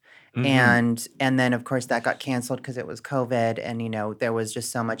march. And then of course that got canceled because it was COVID, and there was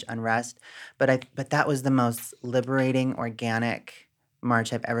just so much unrest. But that was the most liberating, organic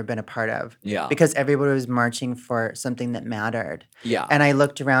march I've ever been a part of. Yeah. Because everybody was marching for something that mattered. Yeah. And I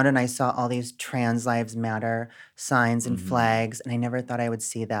looked around and I saw all these Trans Lives Matter signs and flags, and I never thought I would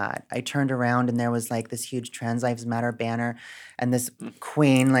see that. I turned around and there was like this huge Trans Lives Matter banner and this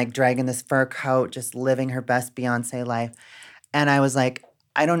queen like dragging this fur coat, just living her best Beyonce life. And I was like,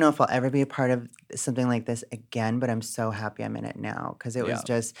 I don't know if I'll ever be a part of something like this again, but I'm so happy I'm in it now because it was Yeah.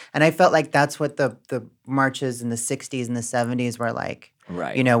 just, and I felt like that's what the marches in the 60s and the 70s were like.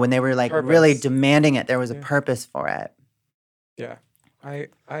 Right. When they were like really Purpose. demanding it, there was a Yeah. purpose for it. Yeah, I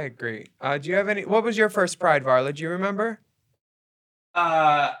agree. Do you have any? What was your first Pride, Varla? Do you remember?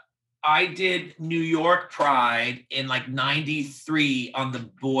 I did New York Pride in like 93 on the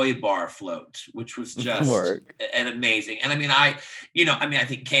Boy Bar float, which was just Work. an amazing. And I mean, I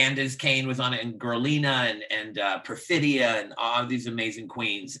think Candace Kane was on it, and Girlina and Perfidia and all these amazing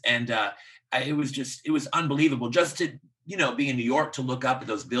queens. And it was unbelievable just to, be in New York, to look up at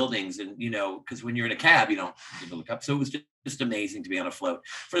those buildings, and, because when you're in a cab, you don't get to look up. So it was just amazing to be on a float.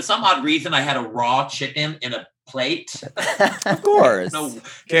 For some odd reason, I had a raw chicken in a plate. Of course. No,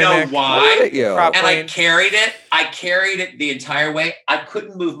 Nick? why? Look at you. Prop And I queen. carried it the entire way. I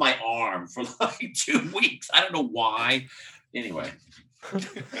couldn't move my arm for like 2 weeks. I don't know why. Anyway. I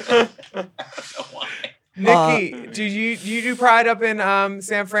don't know why. Nikki, do you do Pride up in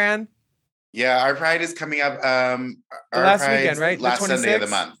San Fran? Yeah, our Pride is coming up. Our last Pride's weekend, right? The Last Sunday of the 26th?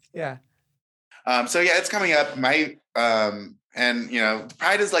 month. Yeah. So yeah, it's coming up. And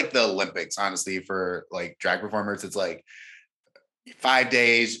Pride is like the Olympics, honestly, for like drag performers. It's like 5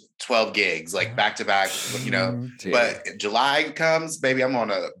 days, 12 gigs, like back to back, Dude. But July comes, baby, I'm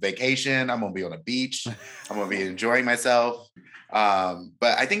on a vacation. I'm gonna be on a beach. I'm gonna be enjoying myself.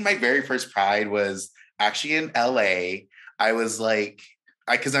 But I think my very first Pride was actually in LA. I was like,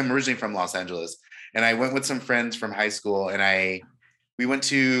 because I'm originally from Los Angeles, and I went with some friends from high school, and we went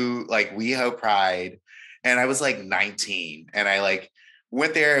to like WeHo Pride, and I was like 19, and I like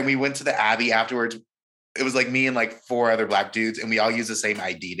went there, and we went to the Abbey afterwards. It was like me and like 4 other Black dudes, and we all used the same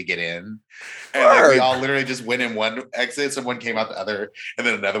ID to get in. And like, we all literally just went in one exit. Someone came out the other, and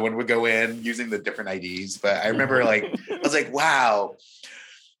then another one would go in using the different IDs. But I remember I was like, wow,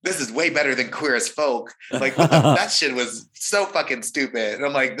 this is way better than Queer as Folk. Like that shit was so fucking stupid. And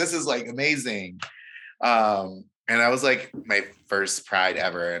I'm like, this is like amazing. And I was like my first Pride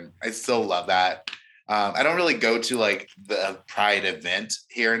ever, and I still love that. I don't really go to like the Pride event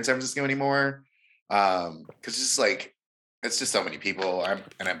here in San Francisco anymore. Because it's just so many people.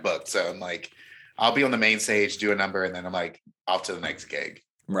 I'm booked. So I'm like, I'll be on the main stage, do a number, and then I'm like off to the next gig.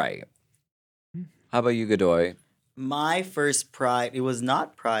 Right. How about you, Godoy? My first Pride, it was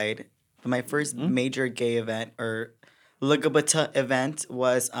not Pride, but my first major gay event or LGBT event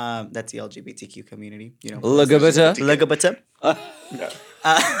was that's the LGBTQ community, LGBT? LGBT.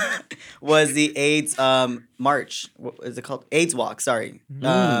 Was the AIDS march. What is it called? AIDS walk, sorry.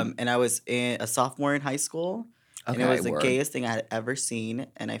 And I was a sophomore in high school. And it Okay, was the word. gayest thing I had ever seen.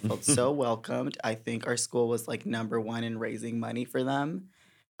 And I felt so welcomed. I think our school was like #1 in raising money for them,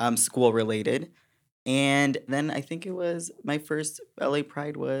 school related. And then I think it was my first LA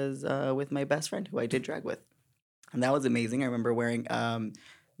Pride was with my best friend who I did drag with. And that was amazing. I remember wearing,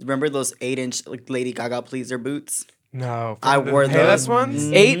 remember those 8-inch like Lady Gaga pleaser boots? No. I wore Payless those ones?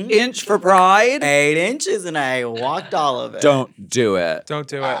 8-inch for Pride? 8 inches, and I walked all of it. Don't do it. Don't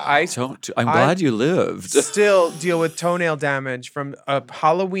do it. I I'm glad you lived. still deal with toenail damage from a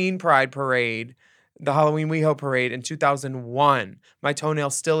Halloween Pride parade, the Halloween WeHo parade in 2001. My toenail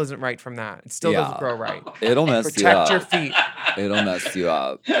still isn't right from that. It still doesn't Yeah. grow right. It'll mess you Protect up. your feet. It'll mess you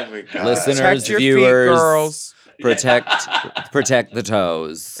up. Oh my God. Listeners, Protect your viewers, feet, girls. protect the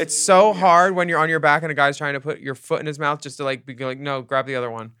toes. It's so hard when you're on your back and a guy's trying to put your foot in his mouth just to like be like, no, grab the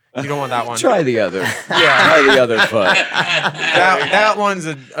other one. You don't want that one. Try the other. Yeah. Try the other foot. That one's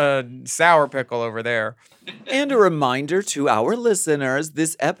a sour pickle over there. And a reminder to our listeners,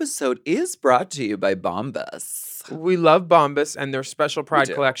 this episode is brought to you by Bombas. We love Bombas and their special Pride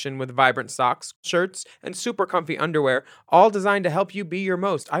do. collection with vibrant socks, shirts, and super comfy underwear, all designed to help you be your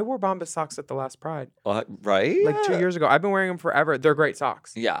most. I wore Bombas socks at the last Pride, Right? like 2 years ago. I've been wearing them forever. They're great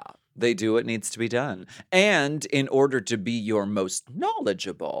socks. Yeah, they do what needs to be done. And in order to be your most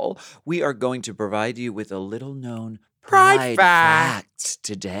knowledgeable, we are going to provide you with a little known Pride fact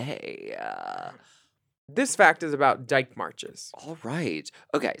today. This fact is about dyke marches. All right.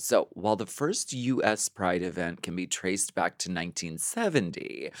 Okay, so while the first U.S. Pride event can be traced back to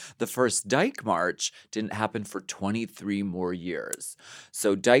 1970, the first Dyke March didn't happen for 23 more years.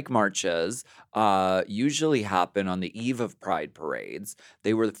 So Dyke Marches usually happen on the eve of Pride parades.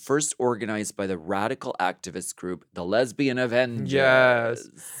 They were first organized by the radical activist group, the Lesbian Avengers.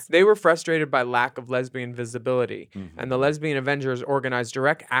 Yes. They were frustrated by lack of lesbian visibility, and the Lesbian Avengers organized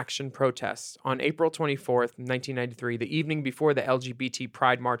direct action protests on April 24th, 1993, the evening before the LGBT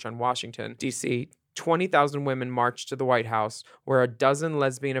Pride March on Washington, D.C. 20,000 women marched to the White House, where a dozen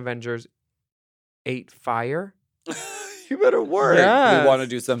Lesbian Avengers ate fire. You better work. Yes. We want to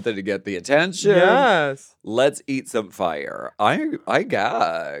do something to get the attention. Yes. Let's eat some fire. I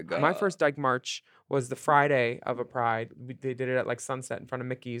gag. My first Dyke March was the Friday of a Pride. They did it at like sunset in front of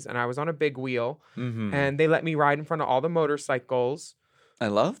Mickey's, and I was on a big wheel, and they let me ride in front of all the motorcycles. I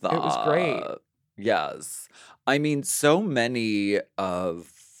love that. It was great. Yes. I mean, so many of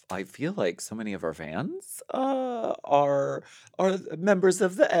I feel like so many of our fans are members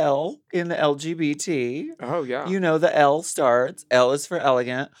of the L in the LGBT. Oh yeah. You know, the L starts. L is for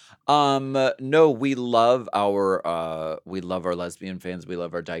elegant. No, we love our lesbian fans. We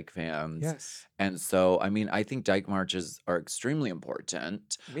love our dyke fans. Yes. And so, I mean, I think dyke marches are extremely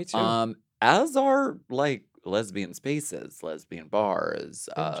important. Me too. As are like lesbian spaces, lesbian bars,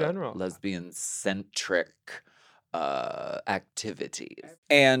 In general. lesbian centric activities.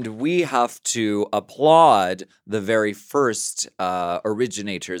 And we have to applaud the very first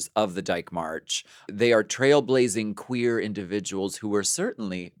originators of the Dyke March. They are trailblazing queer individuals who are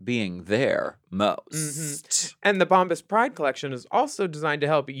certainly being there most. And the Bombas Pride collection is also designed to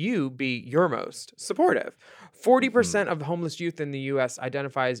help you be your most supportive. 40% of homeless youth in the U.S.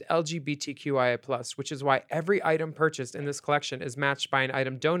 identify as LGBTQIA+, which is why every item purchased in this collection is matched by an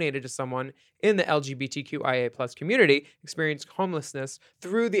item donated to someone in the LGBTQIA+ community experiencing homelessness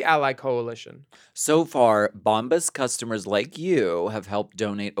through the Ally Coalition. So far, Bombas customers like you have helped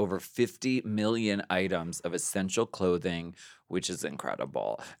donate over 50 million items of essential clothing, which is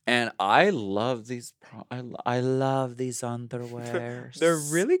incredible. And I love these. I love these underwears. They're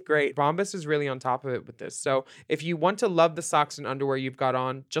really great. Bombas is really on top of it with this. So if you want to love the socks and underwear you've got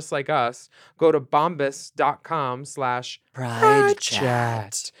on, just like us, go to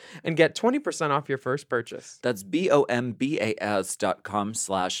bombas.com/pridechat and get 20% off your first purchase. That's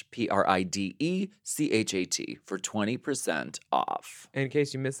bombas.com/pridechat for 20% off. And in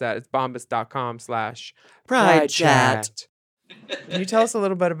case you missed that, it's bombas.com/pridechat. Can you tell us a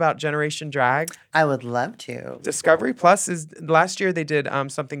little bit about Generation Drag? I would love to. Discovery Plus is last year they did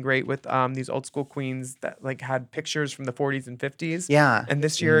something great with these old school queens that like had pictures from the 40s and 50s. Yeah. And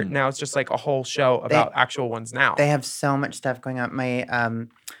this year now it's just like a whole show about actual ones now. They have so much stuff going on.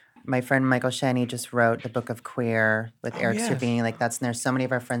 My friend Michael Shaney just wrote the Book of Queer with Eric Cervini. Like and there's so many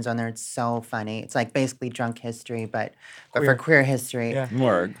of our friends on there. It's so funny. It's like basically drunk history, but for queer history. Yeah.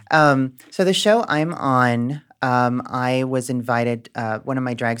 Word. So the show I'm on, I was invited. One of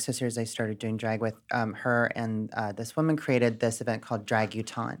my drag sisters I started doing drag with, her and this woman created this event called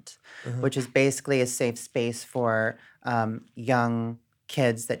Dragutante, which is basically a safe space for young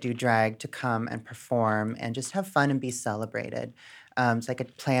kids that do drag to come and perform and just have fun and be celebrated. So I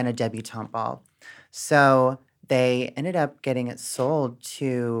could play on a debutante ball. So they ended up getting it sold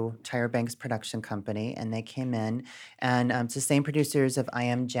to Tyra Banks Production Company, and they came in, and it's the same producers of I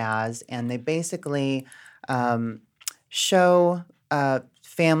Am Jazz, and they basically show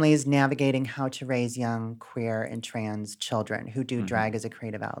families navigating how to raise young queer and trans children who do drag as a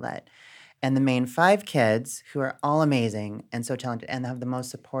creative outlet. And the main 5 kids, who are all amazing and so talented and have the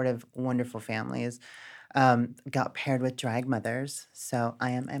most supportive, wonderful families, got paired with drag mothers. So I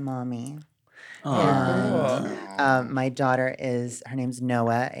am a mommy. And my daughter her name's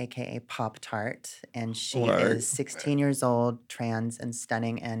Noah, aka Pop Tart, and she is 16 years old, trans and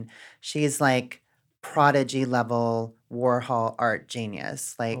stunning, and she's like prodigy level Warhol art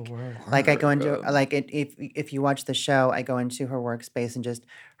genius. Like I go into if you watch the show, I go into her workspace and just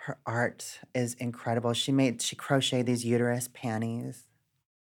her art is incredible. She crocheted these uterus panties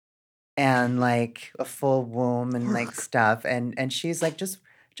and like a full womb and like stuff, and she's like just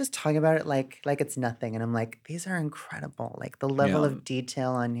talking about it like it's nothing, and I'm like, these are incredible, like the level of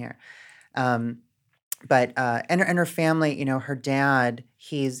detail on here. But and her family, you know, her dad,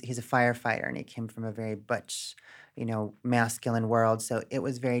 he's a firefighter, and he came from a very butch, you know, masculine world, so it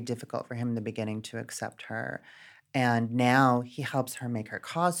was very difficult for him in the beginning to accept her. And now he helps her make her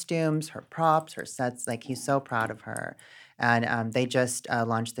costumes, her props, her sets. Like, he's so proud of her. And they just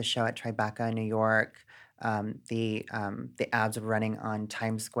launched the show at Tribeca in New York. The ads are running on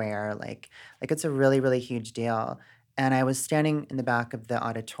Times Square. Like it's a really, really huge deal. And I was standing in the back of the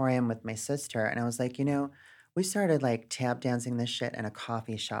auditorium with my sister, and I was like, you know, we started like tap dancing this shit in a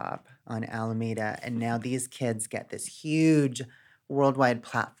coffee shop on Alameda, and now these kids get this huge worldwide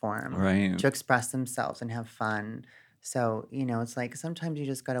platform to express themselves and have fun. So, you know, it's like sometimes you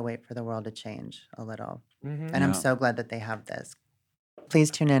just got to wait for the world to change a little. And I'm so glad that they have this.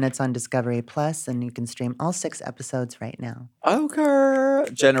 Please tune in. It's on Discovery Plus, and you can stream all 6 episodes right now.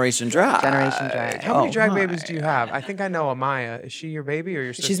 Okay. Generation Drag. Generation Drag. How many drag babies do you have? I think I know Amaya. Is she your baby or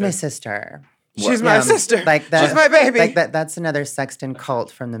your sister? She's my sister. She's my sister. Like that, she's my baby. Like that's another Sexton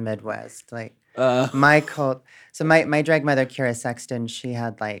cult from the Midwest. Like my cult. So my drag mother, Kira Sexton, she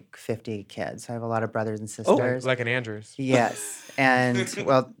had like 50 kids. So I have a lot of brothers and sisters. Like an Andrews. Yes. And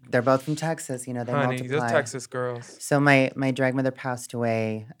well, they're both from Texas. You know, they Honey, multiply. those Texas girls. So my drag mother passed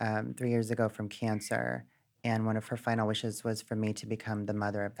away 3 years ago from cancer. And one of her final wishes was for me to become the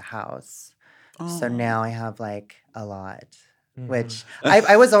mother of the house. So now I have like a lot. which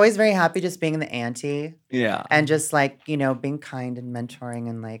I was always very happy just being the auntie Yeah. and just like, being kind and mentoring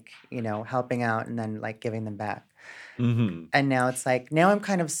and like, helping out and then like giving them back. Mm-hmm. And now it's like, now I'm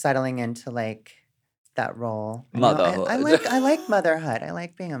kind of settling into like that role. I know Motherhood. I like motherhood. I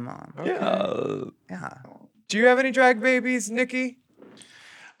like being a mom. Okay. Yeah. Do you have any drag babies, Nikki?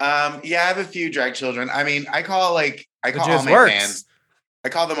 Yeah, I have a few drag children. I mean, I call all just my works. fans. I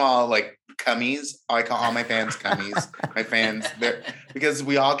call them all like cummies. I call all my fans cummies. My fans, because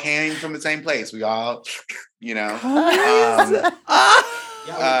we all came from the same place. We all, Yeah,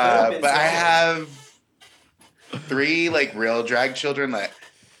 but I have 3 like real drag children that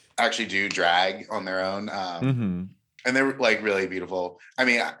actually do drag on their own, Mm-hmm. and they're like really beautiful. I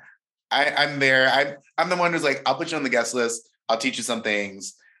mean, I'm there. I'm the one who's like, I'll put you on the guest list. I'll teach you some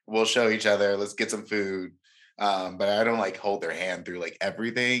things. We'll show each other. Let's get some food. But I don't like hold their hand through like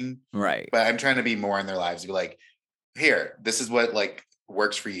everything. Right. But I'm trying to be more in their lives. To be like, here, this is what like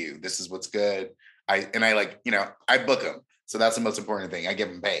works for you. This is what's good. I like, I book them. So that's the most important thing. I give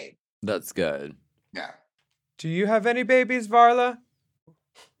them paid. That's good. Yeah. Do you have any babies, Varla?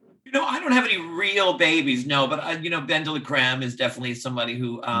 I don't have any real babies, no, but Ben de la Creme is definitely somebody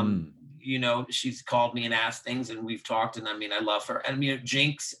who, she's called me and asked things and we've talked, and I mean, I love her. And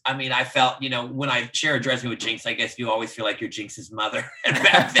Jinx, I mean, I felt, when I share a dressing room with Jinx, I guess you always feel like you're Jinx's mother. And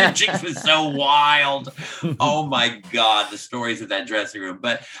back then Jinx was so wild. Oh my God, the stories of that dressing room.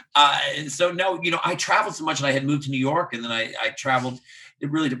 But so no, I traveled so much, and I had moved to New York, and then I traveled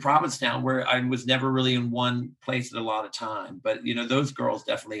really to Provincetown, where I was never really in one place at a lot of time. But those girls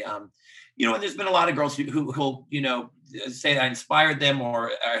definitely, and there's been a lot of girls who say I inspired them or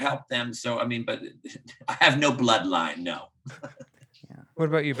helped them. So I mean, but I have no bloodline. No. What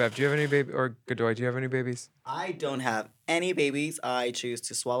about you, Bev? Do you have any baby, or Godoy? Do you have any babies? I don't have any babies. I choose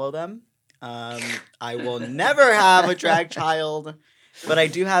to swallow them. I will never have a drag child, but I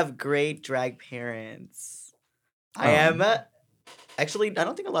do have great drag parents. I am actually, I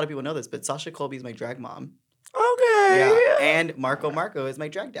don't think a lot of people know this, but Sasha Colby is my drag mom. Okay. Yeah, and Marco is my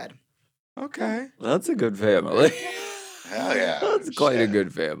drag dad. Okay. That's a good family. Hell yeah. That's quite a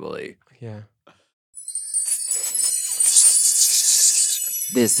good family. Yeah.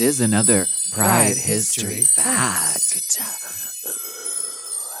 This is another Pride Pride History History Fact.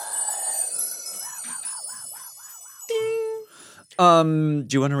 Do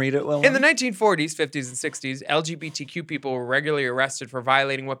you want to read it, Will? In the 1940s, 50s, and 60s, LGBTQ people were regularly arrested for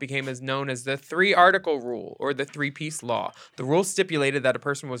violating what became known as the 3-article rule, or the 3-piece law. The rule stipulated that a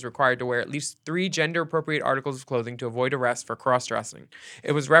person was required to wear at least 3 gender-appropriate articles of clothing to avoid arrest for cross-dressing.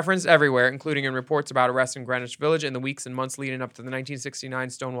 It was referenced everywhere, including in reports about arrests in Greenwich Village in the weeks and months leading up to the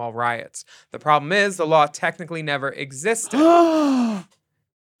 1969 Stonewall riots. The problem is, the law technically never existed.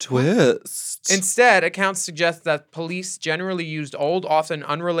 Twist. Instead, accounts suggest that police generally used old, often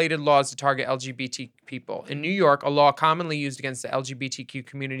unrelated laws to target LGBT people. In New York, a law commonly used against the LGBTQ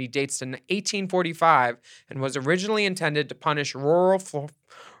community dates to 1845 and was originally intended to punish rural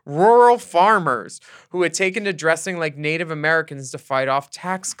farmers who had taken to dressing like Native Americans to fight off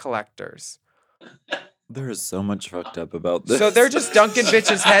tax collectors. There is so much fucked up about this. So they're just dunking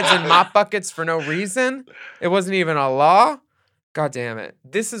bitches' heads in mop buckets for no reason? It wasn't even a law? God damn it.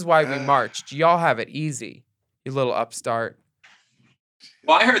 This is why we marched. Y'all have it easy, you little upstart.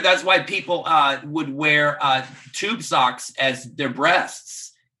 Well, I heard that's why people would wear tube socks as their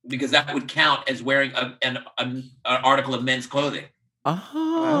breasts, because that would count as wearing an article of men's clothing.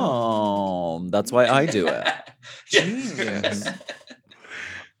 Oh, that's why I do it. Genius.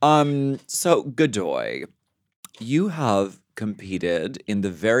 So Godoy, you have competed in the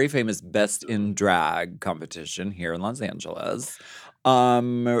very famous Best in Drag competition here in Los Angeles. Why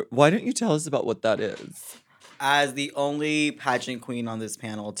don't you tell us about what that is? As the only pageant queen on this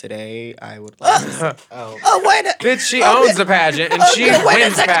panel today, I would like to say, Bitch, she owns the pageant and she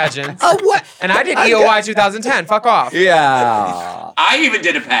wins pageants. What? And I did EOY 2010. Fuck off. Yeah. I even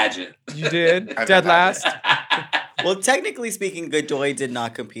did a pageant. You did? I've Dead been last? well, technically speaking, Godoy did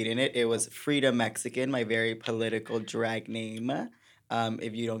not compete in it. It was Frida Mexican, my very political drag name.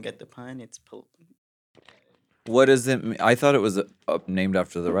 If you don't get the pun, it's What does it mean? I thought it was named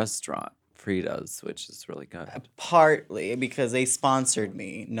after the restaurant, Frida's, which is really good. partly because they sponsored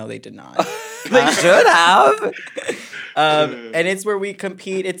me. No, they did not. They should have. And it's where we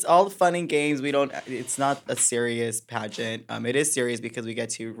compete. It's all fun and games. It's not a serious pageant. It is serious because we get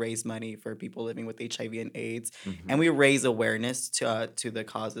to raise money for people living with HIV and AIDS, and we raise awareness to the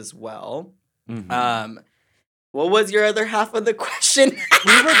cause as well. Mm-hmm. What was your other half of the question?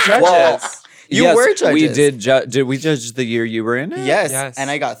 We were judges. Well, You yes, were we judges. did we judge the year you were in it? Yes. Yes. And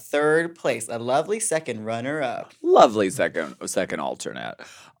I got third place, a lovely second runner-up. Lovely second alternate.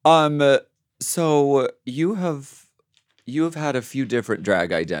 So you have had a few different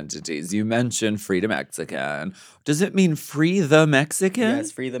drag identities. You mentioned Free the Mexican. Does it mean free the Mexican?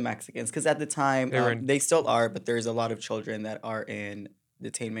 Yes, free the Mexicans. Because at the time, They were in- they still are, but there's a lot of children that are in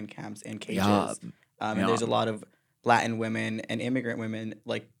detainment camps and cages. Yeah. And there's a lot of Latin women and immigrant women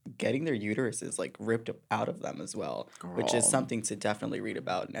like getting their uteruses like ripped out of them as well, which is Girl. something to definitely read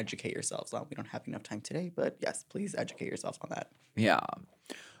about and educate yourselves on. We don't have enough time today, but yes, please educate yourselves on that. Yeah.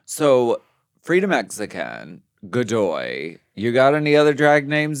 So Free the Mexican, Godoy. You got any other drag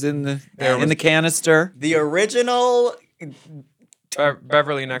names in the canister? The original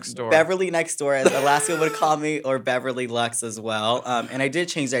Beverly next door. Beverly Next Door, as Alaska would call me, or Beverly Lux as well. And I did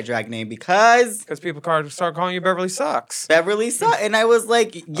change that drag name because Because people start calling you Beverly Sucks. Beverly sucked, and I was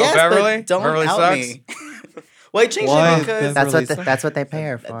like, yes, Beverly? but don't Beverly out sucks? me. Well, I changed Why it because Beverly That's what they pay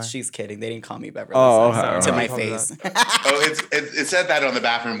her for. she's kidding. They didn't call me Beverly Oh, Sucks okay, to my okay. face. Oh, it said that on the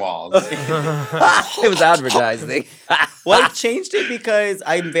bathroom walls. It was advertising. Well, I changed it because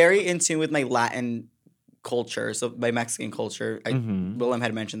I'm very in tune with my Latin culture, so my Mexican culture. Willem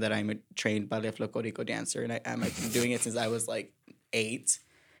had mentioned that I'm a trained ballet folklorico dancer, and I've been doing it since I was like 8,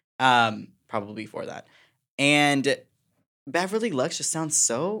 probably before that. And Beverly Lux just sounds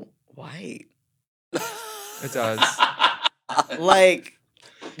so white. It does. Like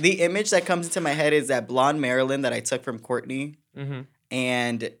the image that comes into my head is that blonde Marilyn that I took from Courtney, Mm-hmm.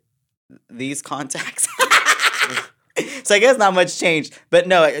 and these contacts. So I guess not much changed, but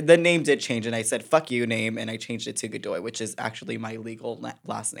no, the name did change, and I said "fuck you" name, and I changed it to Godoy, which is actually my legal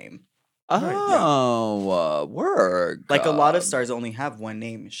last name. Oh, work. Like a lot of stars only have one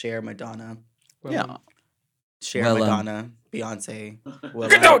name: Cher, Madonna, Yeah. Cher, Willem. Madonna, Beyonce,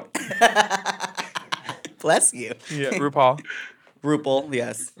 Willem. Bless you, Yeah, RuPaul. RuPaul.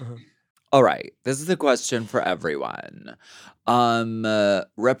 Yes. All right. This is a question for everyone.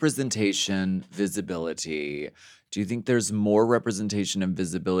 Representation, visibility. Do you think there's more representation and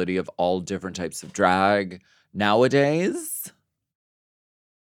visibility of all different types of drag nowadays?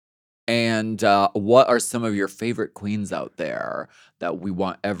 And what are some of your favorite queens out there that we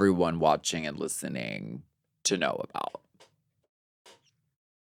want everyone watching and listening to know about?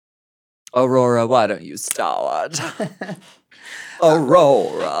 Aurora, why don't you start?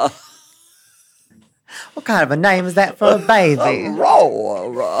 Aurora. What kind of a name is that for a baby?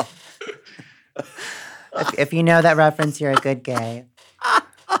 Aurora. If you know that reference, you're a good gay. I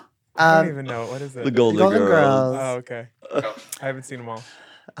don't Um, even know. What is it? The Golden, Golden Girls. Girls. Oh, okay. I haven't seen them all.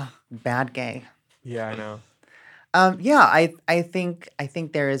 Bad gay. Yeah, I know. Yeah, I think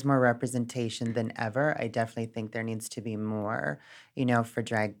there is more representation than ever. I definitely think there needs to be more, for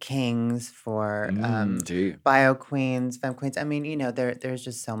drag kings, for Gee. bio queens, femme queens. I mean, there's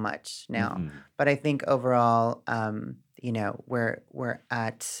just so much now. Mhm. But I think overall, we're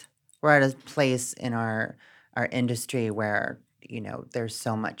at a place in our industry where there's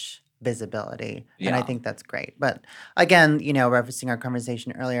so much visibility, and I Yeah. think that's great. But again, referencing our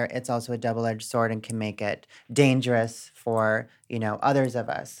conversation earlier, it's also a double-edged sword and can make it dangerous for others of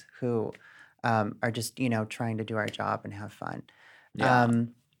us who are just trying to do our job and have fun. Yeah. Who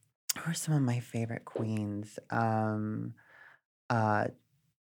are some of my favorite queens?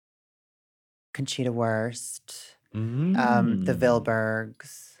 Conchita Wurst, the Mm.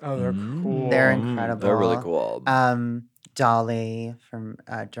 Vilbergs, Oh, they're cool. They're Mm, incredible. They're really cool. Dolly from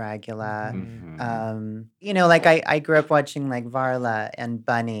Dragula. Mhm. Like I grew up watching like Varla and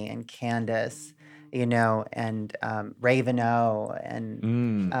Bunny and Candace, and Raven O and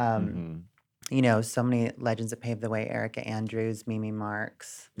Mm, um, mhm. so many legends that paved the way. Erica Andrews, Mimi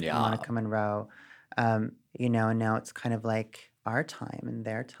Marks, Yeah. Monica Monroe. And now it's kind of like our time and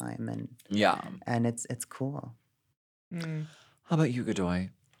their time, Yeah. and it's cool. Mm. How about you, Godoy?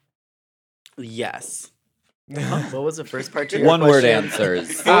 Yes. What was the first part to your One word question?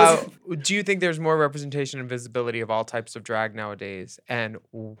 answers. Do you think there's more representation and visibility of all types of drag nowadays? And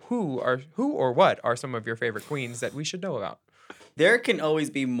who or what are some of your favorite queens that we should know about? There can always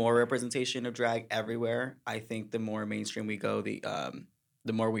be more representation of drag everywhere. I think the more mainstream we go, the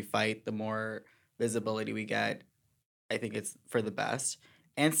more we fight, the more visibility we get. I think it's for the best.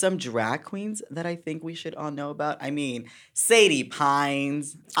 And some drag queens that I think we should all know about. I mean, Sadie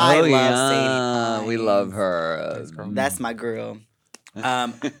Pines. I love Sadie Pines. We love her. Nice girl. That's my girl.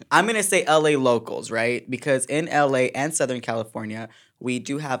 I'm gonna say LA locals, right? Because in LA and Southern California, we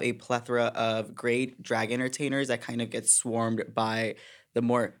do have a plethora of great drag entertainers that kind of get swarmed by the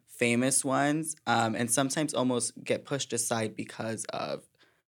more famous ones, and sometimes almost get pushed aside because of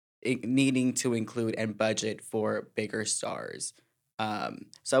needing to include and budget for bigger stars.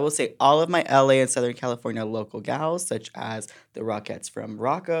 So I will say all of my LA and Southern California local gals, such as the Rockettes from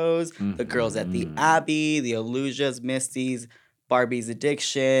Rocco's, the girls at the Abbey, the Illusias, Misties, Barbie's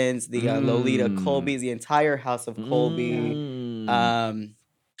Addictions, the Lolita Colbys, the entire House of Colby.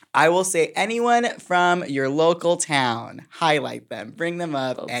 I will say anyone from your local town, highlight them, bring them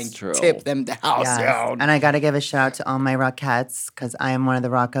up, That's and true. tip them the house Yes. down. And I got to give a shout out to all my Rockettes because I am one of the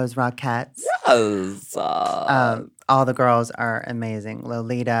Rocco's Rockettes. Yes. All the girls are amazing.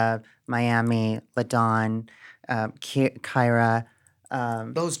 Lolita, Miami, LaDawn, Kyra.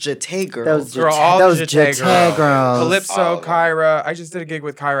 Those Jete girls. Girl, all the those Jete Jete girls. girls. Calypso, All of them. Kyra. I just did a gig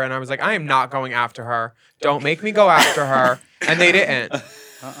with Kyra and I was like, I am not going after her. Don't make me go after her. And they didn't.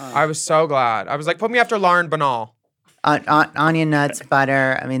 I was so glad. I was like, put me after Lauren Banal. Onion nuts,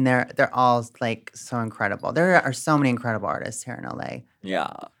 butter. I mean, they're all like so incredible. There are so many incredible artists here in LA.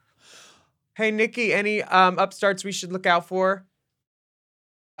 Yeah. Hey, Nikki, any upstarts we should look out for?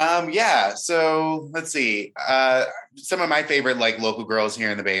 Yeah. So let's see. Some of my favorite like local girls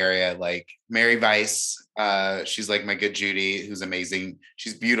here in the Bay Area, like Mary Vice. She's like my good Judy, who's amazing.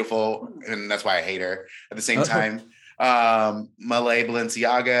 She's beautiful, and that's why I hate her. At the same time, Malay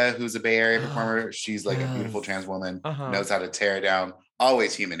Balenciaga, who's a Bay Area performer. She's like a beautiful trans woman, knows how to tear it down.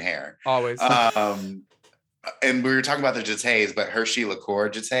 Always human hair. Always. And we were talking about the Jetés, but Hershey Liqueur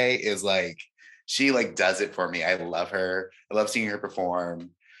Jeté is like, she like does it for me. I love her. I love seeing her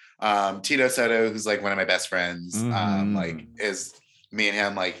perform. Tito Soto, who's like one of my best friends, like is me and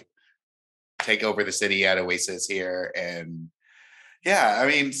him like take over the city at Oasis here. And yeah, I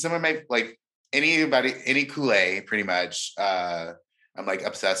mean, some of my like any Kool-Aid pretty much, I'm like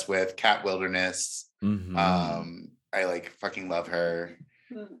obsessed with. Cat Wilderness. I like fucking love her.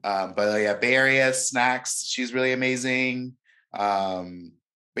 But yeah, Bay Area Snacks, she's really amazing.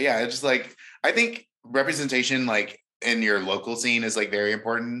 But yeah, it's just like, I think representation like in your local scene is like very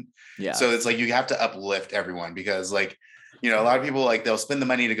important. Yeah. So it's like you have to uplift everyone because like, you know, a lot of people like they'll spend the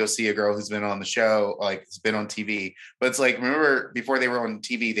money to go see a girl who's been on the show, like has been on TV. But it's like, remember before they were on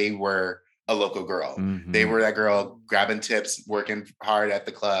TV, they were a local girl. They were that girl grabbing tips, working hard at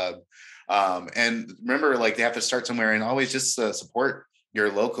the club. And remember, like they have to start somewhere and always just support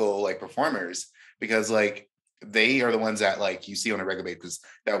your local like performers because like they are the ones that like you see on a regular basis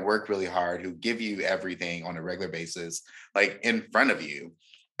that work really hard, who give you everything on a regular basis, like in front of you.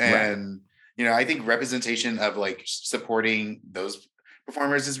 And you know, I think representation of like supporting those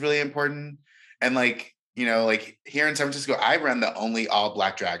performers is really important. And like, you know, like here in San Francisco, I run the only all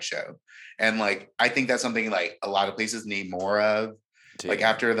Black drag show. And like, I think that's something like a lot of places need more of. Like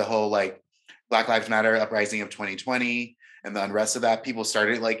after the whole like Black Lives Matter uprising of 2020 and the unrest of that, people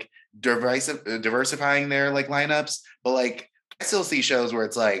started like diversifying their like lineups. But like, I still see shows where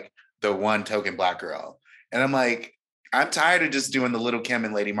it's like the one token Black girl. And I'm like, I'm tired of just doing the Little Kim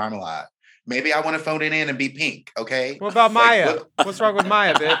and Lady Marmalade. Maybe I want to phone it in and be Pink, okay? What about Like, Maya? What's wrong with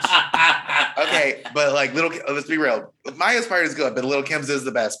Maya, bitch? Okay, but like let's be real. Maya's part is good, but Little Kim's is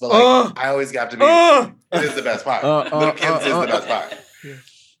the best. But like, I always got to be, it is the best part. Little Kim's is the best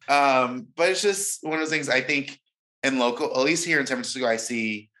part. But it's just one of those things. I think in local, at least here in San Francisco, I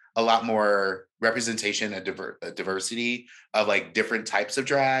see a lot more representation and diversity of like different types of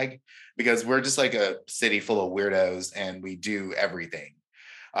drag because we're just like a city full of weirdos and we do everything.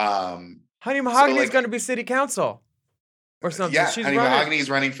 Honey Mahogany is like- going to be city council or something. Yeah, She's Honey running. Mahogany is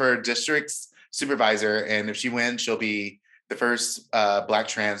running for district's supervisor, and if she wins, she'll be the first Black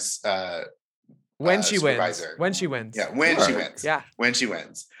trans When she wins. supervisor. When she wins. Yeah, when she wins. Yeah. When she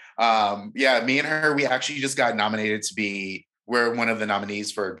wins. Yeah, me and her, we actually just got nominated to be, we're one of the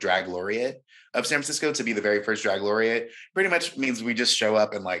nominees for Drag Laureate of San Francisco to be the very first Drag Laureate. Pretty much means we just show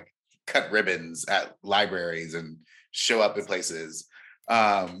up and like cut ribbons at libraries and show up in places.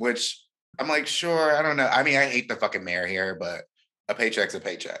 Which I'm like, sure, I don't know. I mean, I hate the fucking mayor here, but a paycheck's a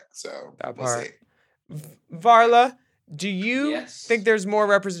paycheck. So That we'll part. see. Varla, do you Yes. think there's more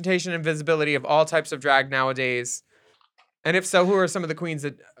representation and visibility of all types of drag nowadays? And if so, who are some of the queens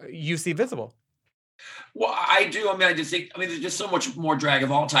that you see visible? Well, I do. I mean, I just think, there's just so much more drag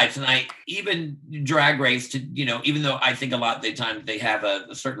of all types. And even Drag Race to, even though I think a lot of the time they have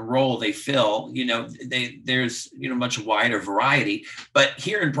a certain role they fill, there's, much wider variety. But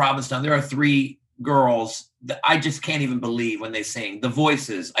here in Provincetown, there are 3 girls that I just can't even believe when they sing. The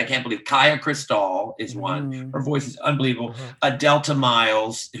voices, I can't believe. Kaya Crystal is one. Her voice is unbelievable. Delta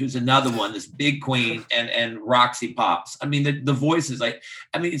Miles, who's another one, this big queen, and Roxy Pops. I mean, the voices,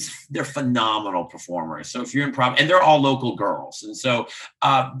 they're phenomenal performers. So if you're in and they're all local girls. And so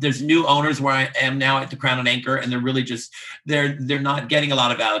there's new owners where I am now at the Crown and Anchor, and they're really just, they're not getting a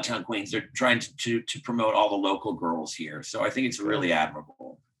lot of out-of-town queens. They're trying to promote all the local girls here. So I think it's really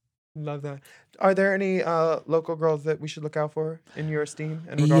admirable. Love that. Are there any local girls that we should look out for in your esteem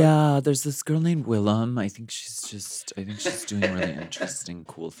and regard? Yeah, there's this girl named Willem. I think she's doing really interesting,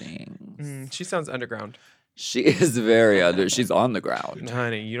 cool things. She sounds underground. She is very she's on the ground.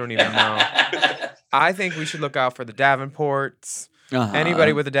 Honey, you don't even know. I think we should look out for the Davenports.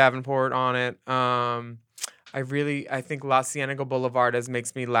 Anybody with a Davenport on it. I think La Cienega Boulevardes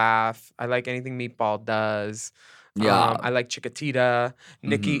makes me laugh. I like anything Meatball does. Yeah. I like Chiquitita,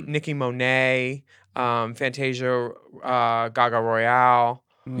 Nicki Monet, Fantasia, Gaga Royale.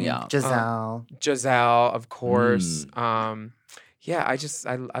 Yeah. Giselle. Of course. Yeah, I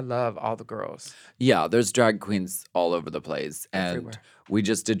love all the girls. Yeah, there's drag queens all over the place. And Everywhere. we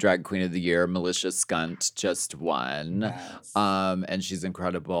just did Drag Queen of the Year. Militia Skunt just won. Yes. And she's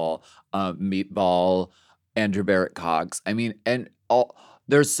incredible. Meatball, Andrew Barrett Cox. I mean,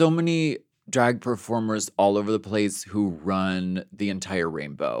 there's so many drag performers all over the place who run the entire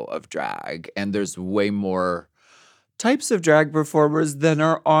rainbow of drag. And there's way more types of drag performers than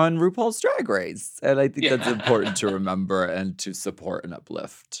are on RuPaul's Drag Race. And I think that's important to remember and to support and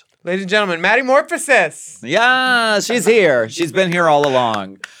uplift. Ladies and gentlemen, Maddie Morphosis. Yeah, she's here. She's been here all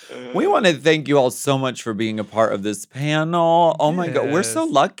along. We want to thank you all so much for being a part of this panel. Oh my God, we're so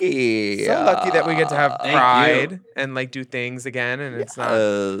Yes. lucky. So lucky that we get to have Thank Pride you. and do things again, and it's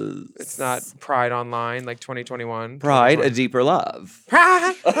not Pride Online like 2021. Pride, a deeper love.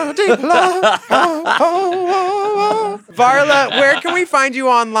 Pride, a deep love. Varla, where can we find you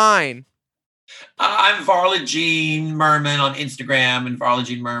online? I'm Varla Jean Merman on Instagram and Varla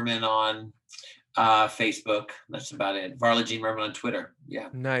Jean Merman on Facebook. That's about it. Varla Jean Merman on Twitter. Yeah.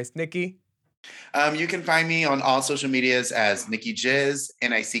 Nice. Nikki? You can find me on all social medias as Nikki Jizz,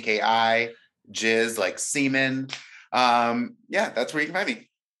 Nicki, Jizz like semen. That's where you can find me.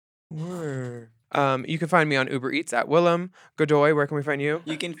 Word. You can find me on Uber Eats at Willem Godoy. Where can we find you?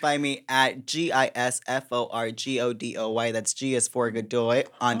 You can find me at GISFORGODOY. That's G is for Godoy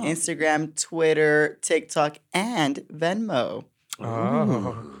on Instagram, Twitter, TikTok, and Venmo.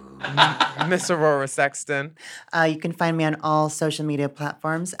 Oh. Miss Aurora Sexton. You can find me on all social media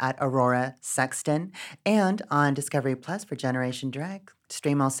platforms at Aurora Sexton and on Discovery Plus for Generation Drag.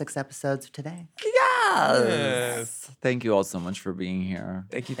 Stream all 6 episodes today. Yes. Thank you all so much for being here.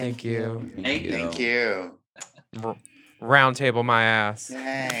 Thank you. Thank you. Round table my ass.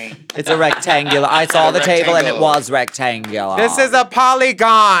 Yay. It's a rectangular. I saw the table and it rectangle. was rectangular. This is a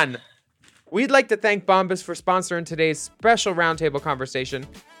polygon. We'd like to thank Bombas for sponsoring today's special roundtable conversation.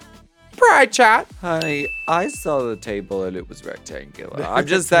 Pride Chat. Honey, I saw the table and it was rectangular. I'm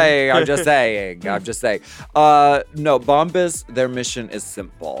just saying. No, Bombas, their mission is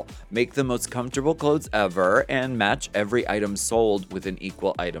simple. Make the most comfortable clothes ever and match every item sold with an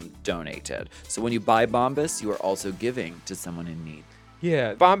equal item donated. So when you buy Bombas, you are also giving to someone in need.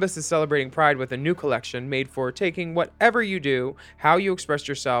 Yeah, Bombas is celebrating Pride with a new collection made for taking whatever you do, how you express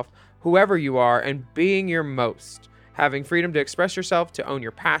yourself, whoever you are, and being your most. Having freedom to express yourself, to own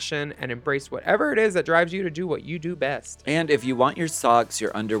your passion, and embrace whatever it is that drives you to do what you do best. And if you want your socks,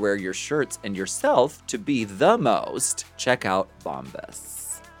 your underwear, your shirts, and yourself to be the most, check out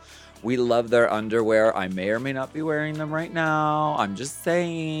Bombas. We love their underwear. I may or may not be wearing them right now. I'm just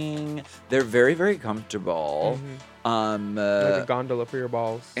saying. They're very, very comfortable. Like a gondola for your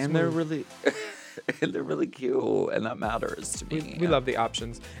balls. And they're really they're really cute, and that matters to me. We love the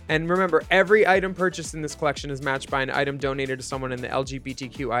options. And remember, every item purchased in this collection is matched by an item donated to someone in the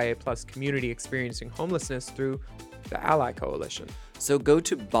LGBTQIA+ community experiencing homelessness through the Ally Coalition. So go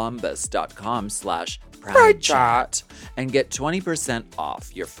to bombas.com/pridechat and get 20%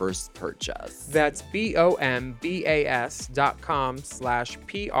 off your first purchase. That's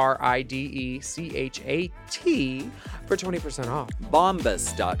BOMBAS.com/PRIDECHAT for 20% off.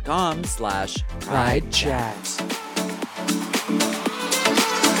 Bombas.com/pridechat.